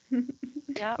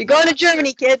 Yep. You're going to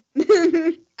Germany, kid. I'm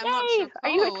not sure Yay. Are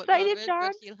you Koa would love excited, it, John?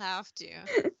 but he'll have to.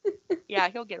 Yeah,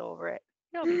 he'll get over it.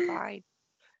 He'll be fine.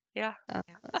 Yeah. All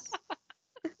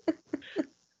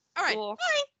right. Cool.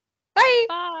 Bye. Bye.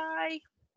 Bye.